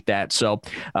appreciate that. So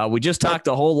we just talked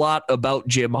a whole lot about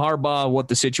Jim Harbaugh, what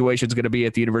the situation is going to be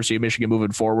at the University of Michigan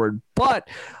moving forward. But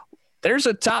there's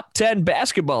a top 10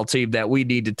 basketball team that we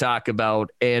need to talk about,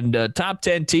 and a top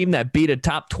 10 team that beat a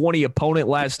top 20 opponent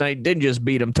last night. Didn't just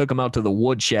beat them, took them out to the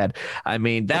woodshed. I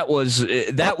mean, that was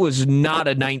not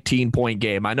a 19-point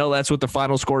game. I know that's what the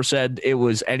final score said. It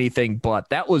was anything but.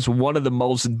 That was one of the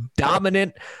most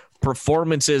dominant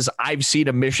performances I've seen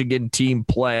a Michigan team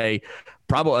play,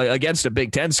 probably against a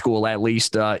Big Ten school at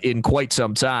least, in quite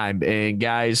some time. And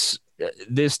guys,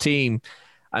 this team,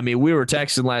 I mean, we were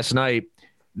texting last night,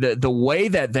 the way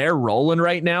that they're rolling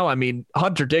right now. I mean,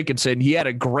 Hunter Dickinson, he had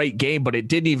a great game, but it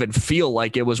didn't even feel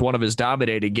like it was one of his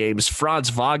dominating games. Franz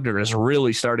Wagner is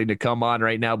really starting to come on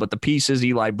right now, but the pieces,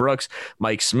 Eli Brooks,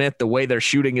 Mike Smith, the way they're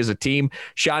shooting as a team,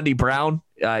 Shondi Brown,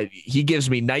 he gives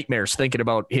me nightmares thinking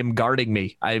about him guarding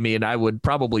me. I mean, I would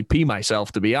probably pee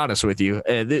myself, to be honest with you.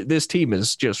 This team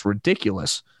is just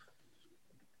ridiculous.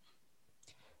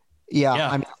 Yeah.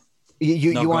 I mean,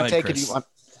 you want to take it?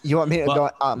 You want me to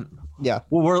go? Yeah.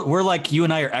 Well, we're like, you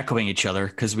and I are echoing each other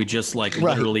because we just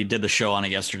literally did the show on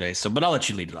it yesterday. So, but I'll let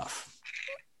you lead it off.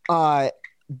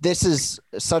 This is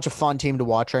such a fun team to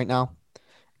watch right now,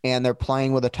 and they're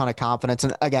playing with a ton of confidence.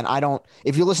 And again,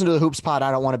 if you listen to the Hoops Pod,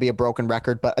 I don't want to be a broken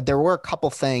record, but there were a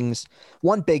couple things.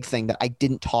 One big thing that I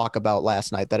didn't talk about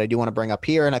last night that I do want to bring up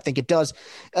here. And I think it does,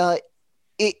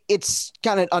 it's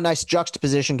kind of a nice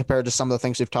juxtaposition compared to some of the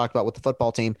things we've talked about with the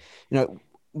football team. You know,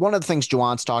 one of the things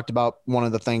Juwan's talked about, one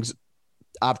of the things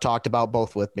I've talked about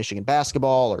both with Michigan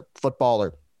basketball or football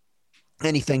or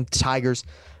anything Tigers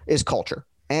is culture.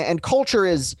 And culture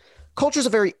is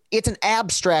it's an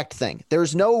abstract thing.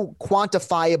 There's no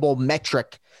quantifiable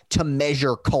metric to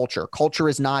measure culture. Culture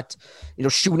is not,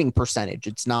 shooting percentage.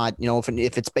 It's not,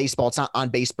 if it's baseball, it's not on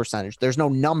base percentage. There's no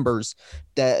numbers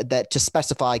that to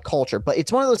specify culture, but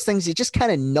it's one of those things you just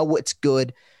kind of know it's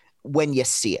good when you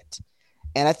see it.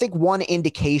 And I think one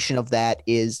indication of that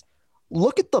is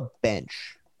look at the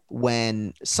bench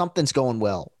when something's going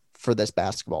well for this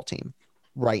basketball team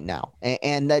right now.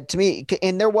 And that to me,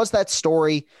 and there was that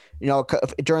story,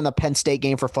 during the Penn State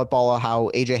game for football,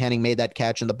 how AJ Henning made that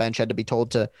catch and the bench had to be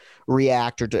told to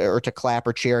react or to clap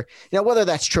or cheer. Whether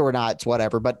that's true or not, it's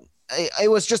whatever. But it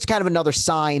was just kind of another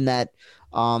sign that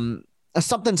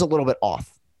something's a little bit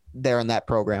off there in that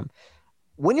program.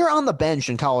 When you're on the bench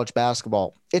in college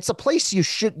basketball, it's a place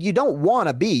you don't want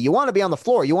to be. You want to be on the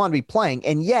floor. You want to be playing.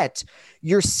 And yet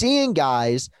you're seeing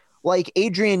guys like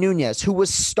Adrian Nunez, who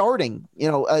was starting,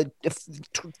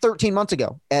 13 months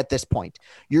ago at this point.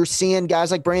 You're seeing guys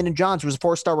like Brandon Johns, who's a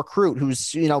 4-star recruit,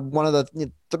 who's, one of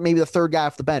the, maybe the third guy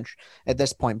off the bench at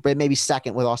this point, but maybe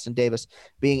second with Austin Davis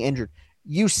being injured.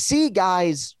 You see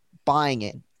guys buying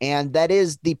in, and that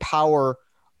is the power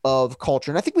of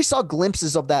culture. And I think we saw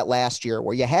glimpses of that last year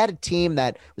where you had a team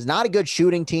that was not a good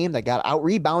shooting team that got out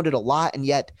rebounded a lot and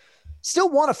yet still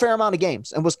won a fair amount of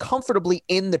games and was comfortably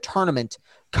in the tournament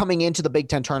coming into the Big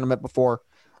Ten tournament before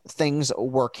things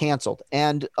were canceled.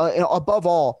 And above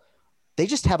all, they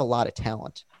just have a lot of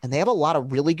talent and they have a lot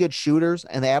of really good shooters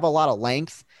and they have a lot of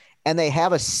length and they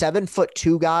have a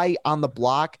 7'2" guy on the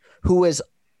block who is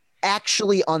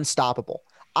actually unstoppable.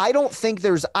 I don't think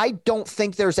there's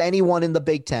anyone in the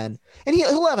Big Ten, and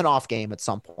he'll have an off game at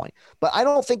some point, but I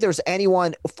don't think there's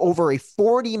anyone over a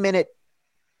 40-minute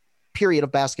period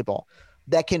of basketball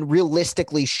that can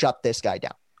realistically shut this guy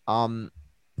down.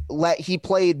 He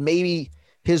played maybe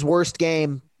his worst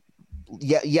game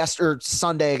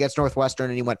Sunday against Northwestern,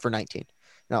 and he went for 19.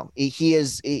 No, he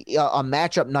is a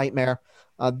matchup nightmare.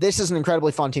 This is an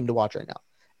incredibly fun team to watch right now.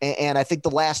 And I think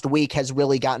the last week has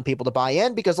really gotten people to buy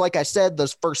in because, like I said,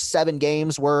 those first 7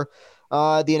 games were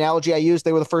the analogy I used.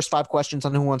 They were the first 5 questions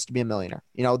on Who Wants to Be a Millionaire.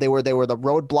 They were the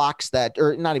roadblocks that,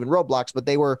 or not even roadblocks, but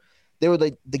they were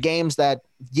the games that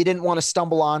you didn't want to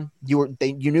stumble on. You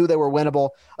knew they were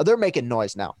winnable. They're making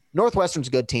noise now. Northwestern's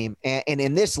a good team. And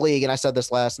in this league, and I said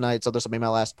this last night, so this will be my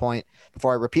last point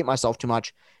before I repeat myself too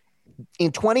much.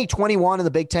 In 2021 in the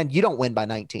Big Ten, you don't win by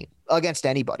 19 against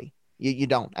anybody. You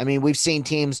don't. I mean, we've seen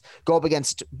teams go up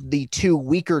against the 2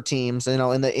 weaker teams, in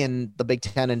the Big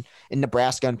Ten and in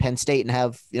Nebraska and Penn State and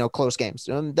have, close games.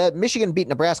 That Michigan beat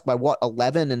Nebraska by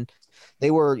 11, and they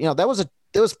were, that was a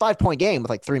 5-point game with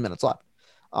like 3 minutes left.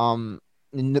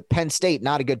 Penn State,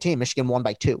 not a good team. Michigan won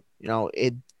by 2.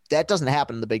 That doesn't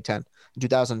happen in the Big Ten in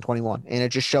 2021, and it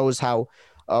just shows how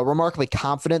remarkably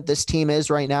confident this team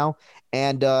is right now,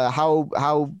 and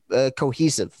how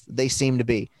cohesive they seem to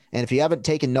be. And if you haven't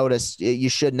taken notice, you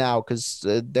should now, because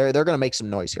they're going to make some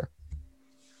noise here.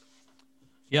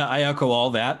 Yeah, I echo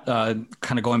all that.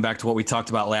 Kind of going back to what we talked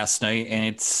about last night,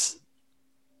 and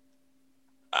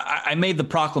I made the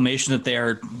proclamation that they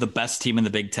are the best team in the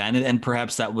Big Ten, and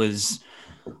perhaps that was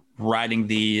riding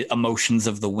the emotions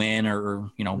of the win,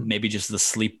 or maybe just the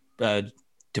sleep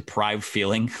deprived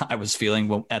feeling I was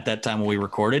feeling at that time when we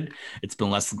recorded. It's been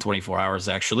less than 24 hours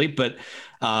actually, but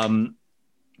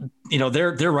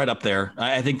they're right up there.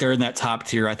 I think they're in that top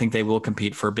tier. I think they will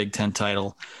compete for a Big Ten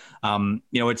title.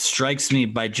 It strikes me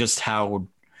by just how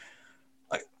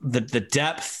the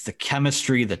depth, the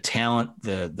chemistry, the talent,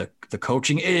 the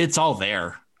coaching, it's all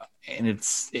there, and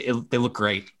they look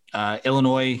great.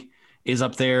 Illinois is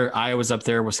up there. Iowa's up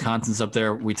there. Wisconsin's up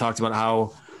there. We talked about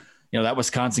how, that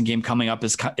Wisconsin game coming up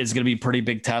is going to be a pretty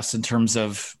big test in terms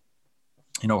of,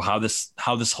 how this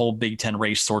whole Big Ten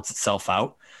race sorts itself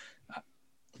out.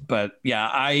 But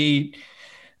yeah, it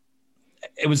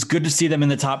was good to see them in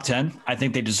the top 10. I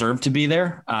think they deserve to be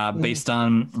there based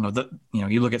on,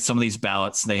 you look at some of these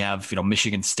ballots, they have,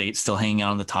 Michigan State still hanging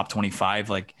out in the top 25.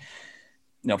 Like,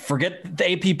 forget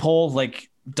the AP poll,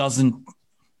 doesn't,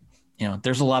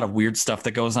 there's a lot of weird stuff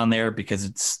that goes on there because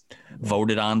it's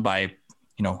voted on by,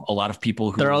 a lot of people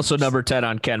who they're also number 10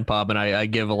 on KenPom, and I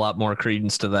give a lot more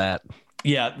credence to that.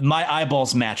 Yeah, my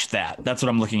eyeballs match that. That's what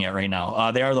I'm looking at right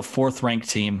now. They are the 4th ranked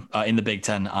team in the Big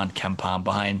Ten on KenPom,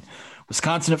 behind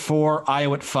Wisconsin at 4,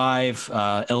 Iowa at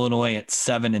 5, Illinois at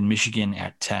 7, and Michigan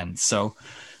at 10. So,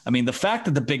 I mean, the fact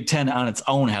that the Big Ten on its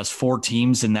own has 4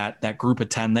 teams in that group of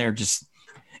 10 there,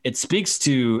 it speaks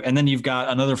to, and then you've got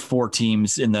another 4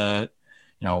 teams in the,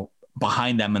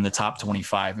 behind them in the top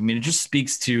 25. I mean, it just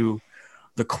speaks to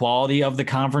the quality of the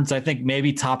conference. I think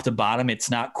maybe top to bottom, it's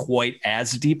not quite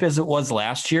as deep as it was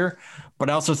last year, but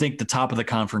I also think the top of the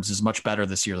conference is much better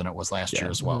this year than it was last year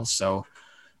as well. So,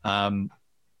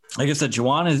 like I said,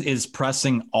 Juwan is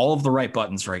pressing all of the right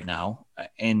buttons right now.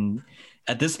 And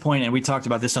at this point, and we talked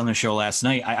about this on the show last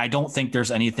night, I don't think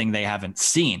there's anything they haven't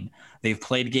seen. They've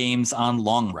played games on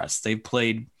long rest. They've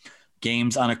played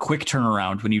games on a quick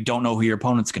turnaround when you don't know who your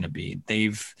opponent's going to be.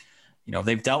 They've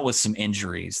dealt with some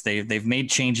injuries. They've made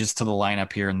changes to the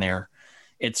lineup here and there.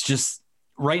 It's just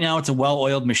right now it's a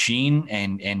well-oiled machine,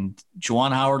 and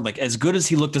Juwan Howard, as good as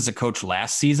he looked as a coach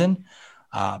last season,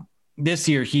 this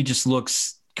year he just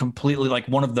looks completely like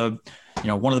one of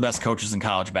the best coaches in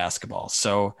college basketball.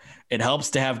 So it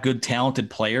helps to have good, talented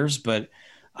players, but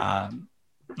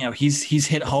he's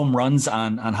hit home runs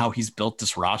on how he's built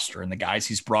this roster and the guys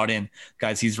he's brought in,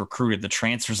 guys he's recruited, the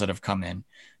transfers that have come in.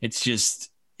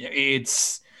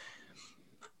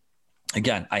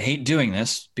 Again, I hate doing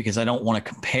this because I don't want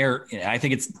to compare. I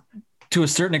think it's to a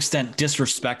certain extent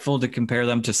disrespectful to compare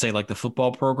them to, say, like the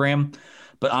football program.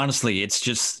 But honestly,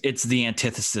 it's the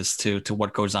antithesis to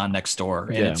what goes on next door.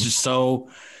 And it's just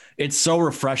it's so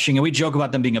refreshing. And we joke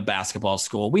about them being a basketball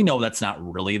school. We know that's not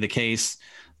really the case,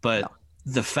 but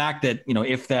the fact that,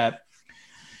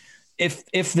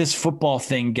 if this football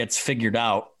thing gets figured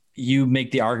out, you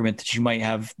make the argument that you might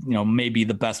have, maybe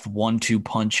the best 1-2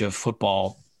 punch of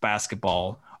football,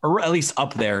 basketball, or at least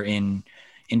up there in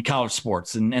college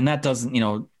sports. And that doesn't,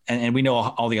 and we know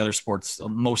all the other sports,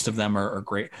 most of them are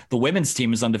great. The women's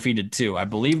team is undefeated too. I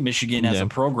believe Michigan as a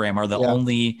program are the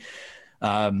only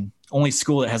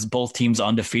school that has both teams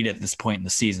undefeated at this point in the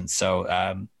season. So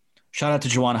shout out to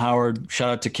Juwan Howard, shout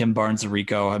out to Kim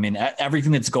Barnes-Arico. I mean,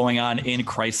 everything that's going on in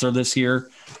Chrysler this year,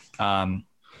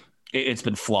 it's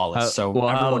been flawless.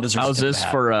 How's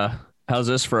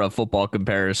this for a football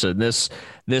comparison?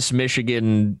 This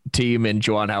Michigan team and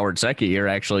Juwan Howard's second year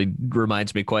actually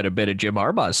reminds me quite a bit of Jim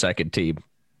Harbaugh's second team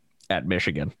at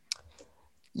Michigan.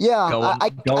 Yeah,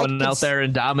 going out there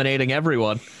and dominating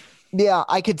everyone. Yeah,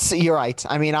 I could see. You're right.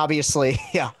 I mean, obviously,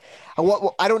 yeah.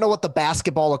 I don't know what the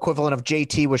basketball equivalent of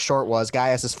JT was short was. Guy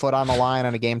has his foot on the line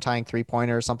on a game tying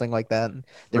 3-pointer or something like that. And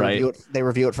they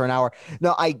review it for an hour.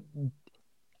 No, I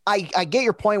get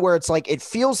your point where it's like it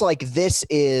feels like this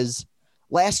is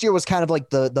last year was kind of like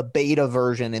the beta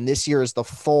version, and this year is the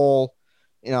full,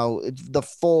 the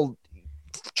full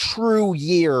true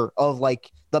year of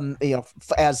like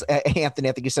as Anthony,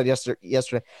 I think you said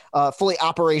yesterday, fully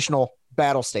operational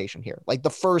battle station here, like the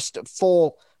first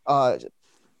full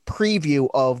preview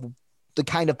of the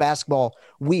kind of basketball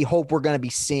we hope we're going to be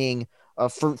seeing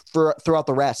for throughout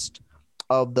the rest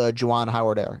of the Juwan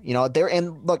Howard era.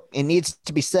 And look, it needs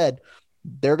to be said,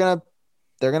 they're gonna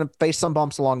face some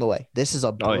bumps along the way. This is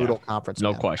a brutal conference.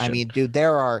 No question. I mean, dude,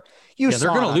 they're going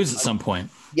to lose at some point.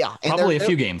 Yeah, probably a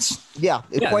few games. Yeah,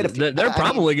 quite a few. They're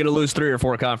probably going to lose 3 or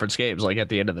 4 conference games, like at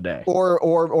the end of the day,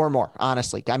 or more.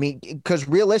 Honestly, I mean, because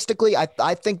realistically,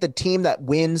 I think the team that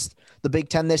wins the Big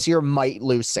Ten this year might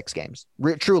lose 6 games.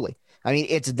 Truly, I mean,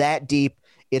 it's that deep,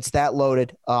 it's that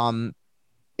loaded.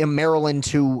 In Maryland,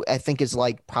 who I think is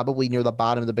like probably near the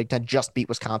bottom of the Big Ten, just beat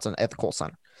Wisconsin at the Kohl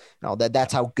Center.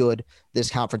 That's how good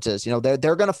this conference is.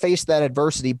 They're going to face that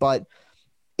adversity, but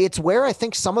it's where I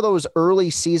think some of those early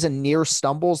season near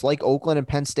stumbles like Oakland and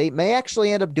Penn State may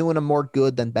actually end up doing them more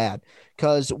good than bad,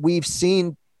 because we've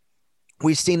seen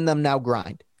them now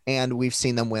grind, and we've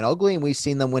seen them win ugly, and we've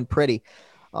seen them win pretty.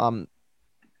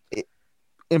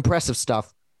 Impressive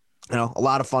stuff. A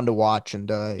lot of fun to watch, and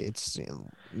it's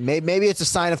maybe it's a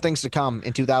sign of things to come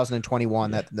in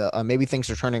 2021 that maybe things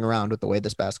are turning around with the way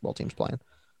this basketball team's playing.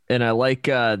 And I like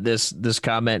this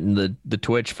comment in the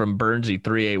Twitch from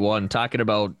Burnsy381 talking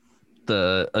about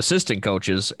the assistant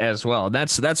coaches as well. And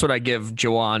that's what I give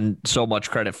Juwan so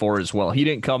much credit for as well. He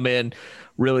didn't come in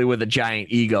really with a giant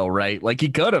ego, right? Like he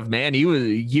could have, man. He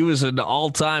was an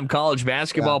all-time college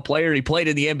basketball player. He played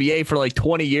in the NBA for like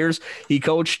 20 years. He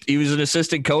was an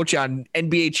assistant coach on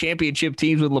NBA championship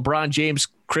teams with LeBron James,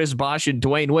 Chris Bosh, and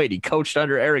Dwayne Wade. He coached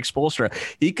under Eric Spoelstra.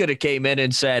 He could have came in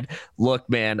and said, look,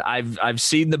 man, I've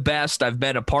seen the best. I've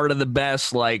been a part of the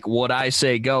best. Like what I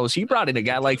say goes. He brought in a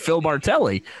guy like Phil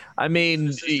Martelli. I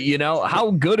mean,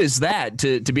 how good is that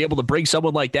to be able to bring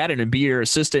someone like that in and be your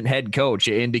assistant head coach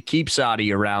and to keep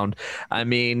Saudi around? I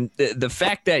mean, the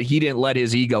fact that he didn't let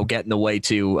his ego get in the way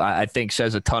too, I think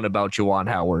says a ton about Juwan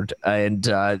Howard and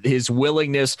his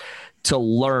willingness to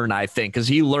learn, I think, because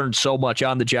he learned so much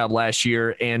on the job last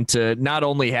year, and to not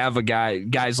only have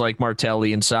guys like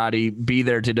Martelli and Saudi be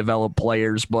there to develop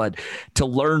players, but to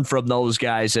learn from those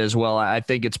guys as well. I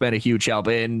think it's been a huge help.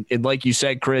 And like you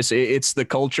said, Chris, it's the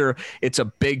culture. It's a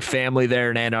big family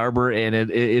there in Ann Arbor, and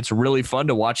it's really fun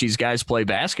to watch these guys play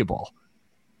basketball.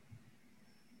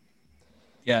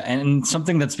 Yeah, and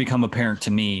something that's become apparent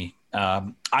to me,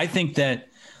 I think that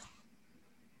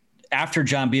after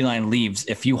John Beilein leaves,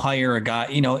 if you hire a guy,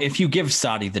 if you give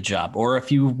Saudi the job, or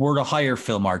if you were to hire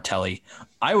Phil Martelli,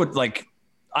 I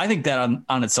think that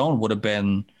on its own would have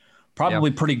been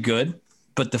probably pretty good.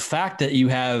 But the fact that you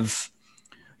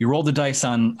rolled the dice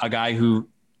on a guy who,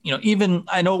 even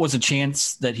I know it was a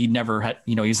chance that he's never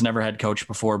head coach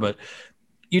before, but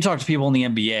you talk to people in the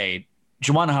NBA,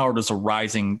 Juwan Howard was a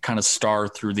rising kind of star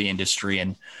through the industry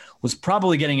and was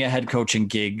probably getting a head coaching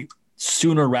gig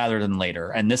sooner rather than later.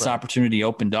 And this opportunity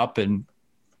opened up, and,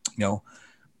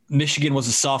 Michigan was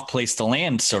a soft place to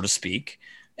land, so to speak.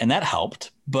 And that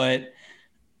helped. But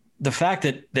the fact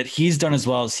that he's done as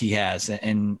well as he has,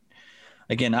 and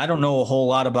again, I don't know a whole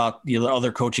lot about the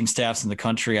other coaching staffs in the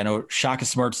country. I know Shaka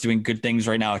Smart's doing good things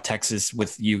right now at Texas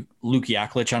with Luke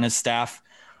Yaklich on his staff,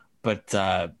 but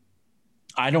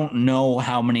I don't know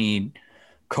how many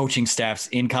coaching staffs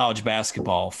in college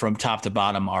basketball from top to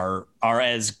bottom are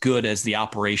as good as the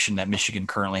operation that Michigan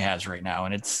currently has right now.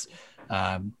 And it's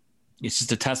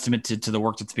just a testament to the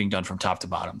work that's being done from top to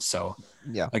bottom. So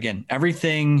again,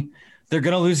 everything, they're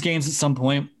going to lose games at some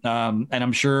point. And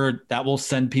I'm sure that will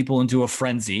send people into a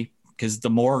frenzy, because the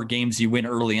more games you win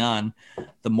early on,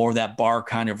 the more that bar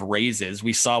kind of raises.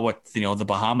 We saw what, the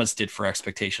Bahamas did for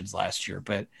expectations last year,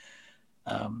 but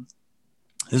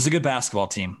this is a good basketball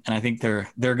team, and I think they're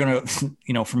going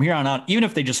to, from here on out, even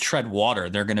if they just tread water,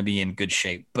 they're going to be in good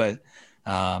shape. But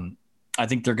I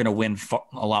think they're going to win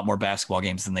a lot more basketball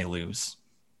games than they lose.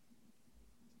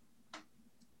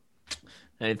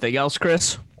 Anything else,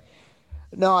 Chris?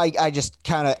 No, I just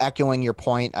kind of echoing your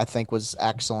point, I think was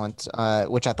excellent,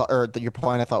 which I thought, or your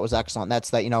point I thought was excellent. That's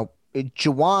that,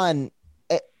 Juwan,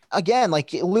 again,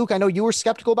 like Luke, I know you were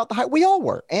skeptical about the height. We all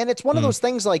were. And it's one of those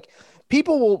things like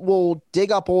people will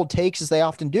dig up old takes as they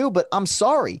often do, but I'm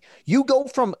sorry. You go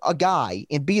from a guy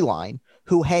in Beeline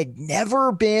who had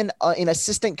never been an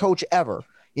assistant coach ever,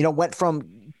 went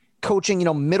from coaching,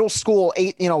 middle school,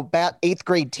 eighth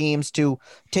grade teams to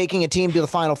taking a team to the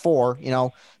Final Four,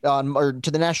 or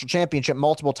to the national championship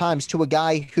multiple times, to a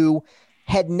guy who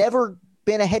had never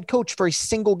been a head coach for a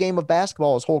single game of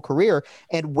basketball his whole career.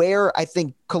 And where I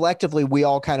think collectively we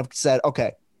all kind of said,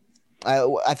 okay,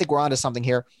 I think we're onto something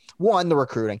here. One, the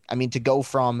recruiting. I mean, to go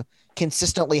from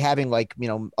consistently having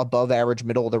above average,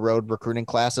 middle of the road recruiting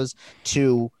classes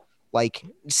to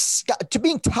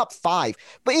being top 5.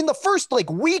 But in the first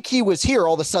week he was here,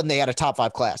 all of a sudden they had a top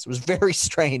 5 class. It was very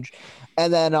strange.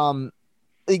 And then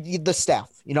the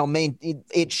staff,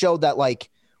 it showed that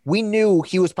we knew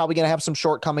he was probably going to have some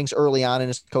shortcomings early on in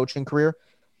his coaching career.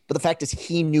 But the fact is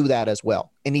he knew that as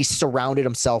well. And he surrounded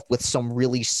himself with some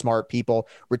really smart people,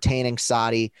 retaining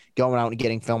Sadi, going out and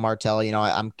getting Phil Martell.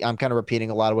 I'm kind of repeating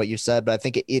a lot of what you said, but I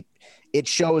think it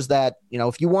shows that,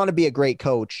 if you want to be a great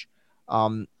coach,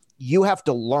 you have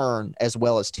to learn as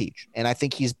well as teach. And I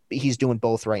think he's doing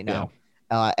both right now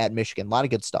at Michigan. A lot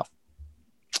of good stuff.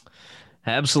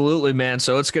 Absolutely, man.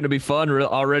 So it's going to be fun. We're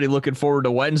already looking forward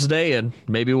to Wednesday, and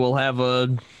maybe we'll have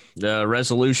a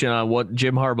resolution on what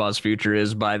Jim Harbaugh's future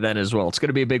is by then as well. It's going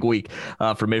to be a big week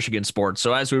for Michigan sports.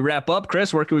 So as we wrap up,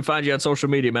 Chris, where can we find you on social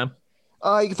media, man?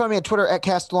 You can find me on Twitter at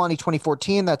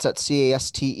Castellani2014. That's at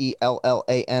Castellani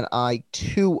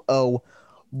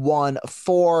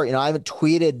 2014. I haven't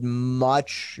tweeted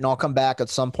much, and I'll come back at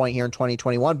some point here in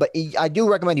 2021, but I do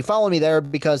recommend you follow me there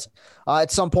because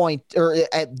at some point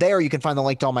there you can find the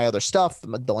link to all my other stuff,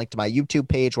 the link to my YouTube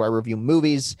page where I review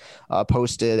movies,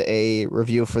 posted a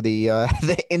review for the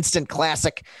instant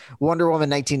classic Wonder Woman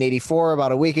 1984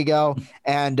 about a week ago.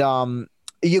 And,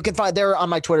 you can find there on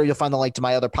my Twitter, you'll find the link to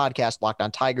my other podcast, Locked On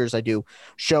Tigers. I do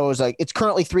shows. It's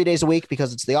currently 3 days a week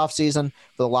because it's the off season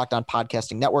for the Locked On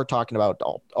Podcasting Network, talking about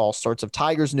all sorts of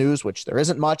Tigers news, which there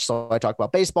isn't much. So I talk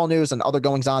about baseball news and other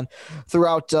goings on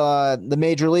throughout the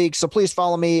major leagues. So please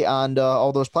follow me on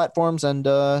all those platforms. And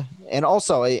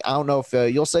also, I don't know if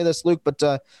you'll say this, Luke, but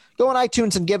go on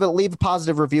iTunes and leave a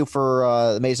positive review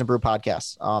for the Maize n Brew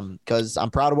podcast because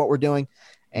I'm proud of what we're doing.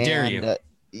 And, dare you?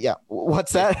 Yeah.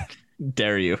 What's that?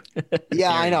 Dare you?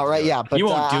 Yeah, I know, right? Yeah, but you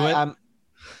won't do it.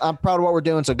 I'm proud of what we're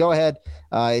doing, so go ahead.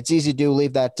 It's easy to do.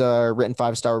 Leave that written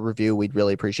 5-star review. We'd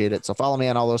really appreciate it. So follow me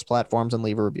on all those platforms and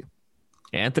leave a review.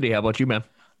 Anthony, how about you, man?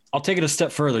 I'll take it a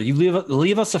step further. You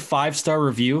leave us a 5-star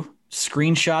review,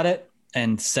 screenshot it,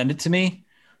 and send it to me.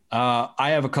 I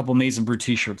have a couple Maize n Brew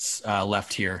t-shirts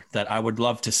left here that I would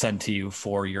love to send to you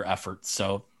for your efforts.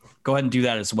 So go ahead and do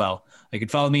that as well. You can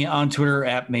follow me on Twitter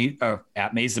at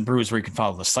Maize n Brew is where you can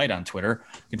follow the site on Twitter.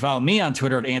 You can follow me on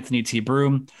Twitter at Anthony T.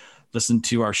 Broom. Listen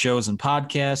to our shows and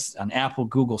podcasts on Apple,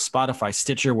 Google, Spotify,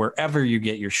 Stitcher, wherever you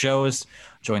get your shows.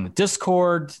 Join the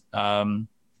Discord. All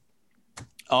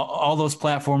those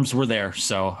platforms were there.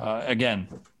 So again,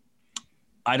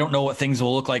 I don't know what things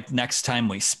will look like next time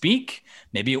we speak.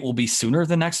 Maybe it will be sooner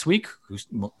than next week.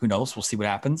 Who knows? We'll see what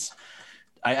happens.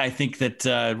 I think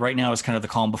that right now is kind of the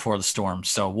calm before the storm.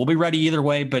 So we'll be ready either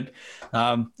way. But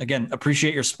again,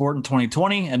 appreciate your support in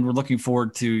 2020, and we're looking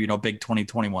forward to big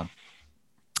 2021.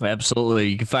 Absolutely.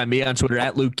 You can find me on Twitter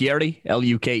at Luke Ghiardi,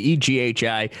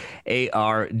 LukeGhiardi.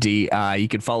 You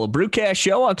can follow Brewcast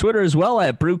Show on Twitter as well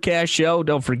at Brewcast Show.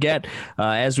 Don't forget,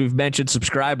 as we've mentioned,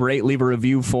 subscribe, rate, leave a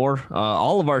review for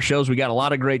all of our shows. We got a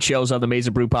lot of great shows on the Maize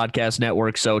n Brew Podcast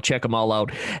Network, so check them all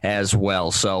out as well.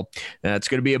 So it's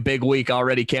going to be a big week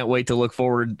already. Can't wait to look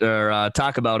forward or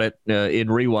talk about it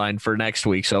in Rewind for next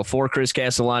week. So for Chris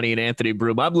Castellani and Anthony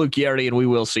Broom, I'm Luke Ghiardi, and we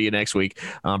will see you next week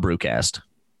on Brewcast.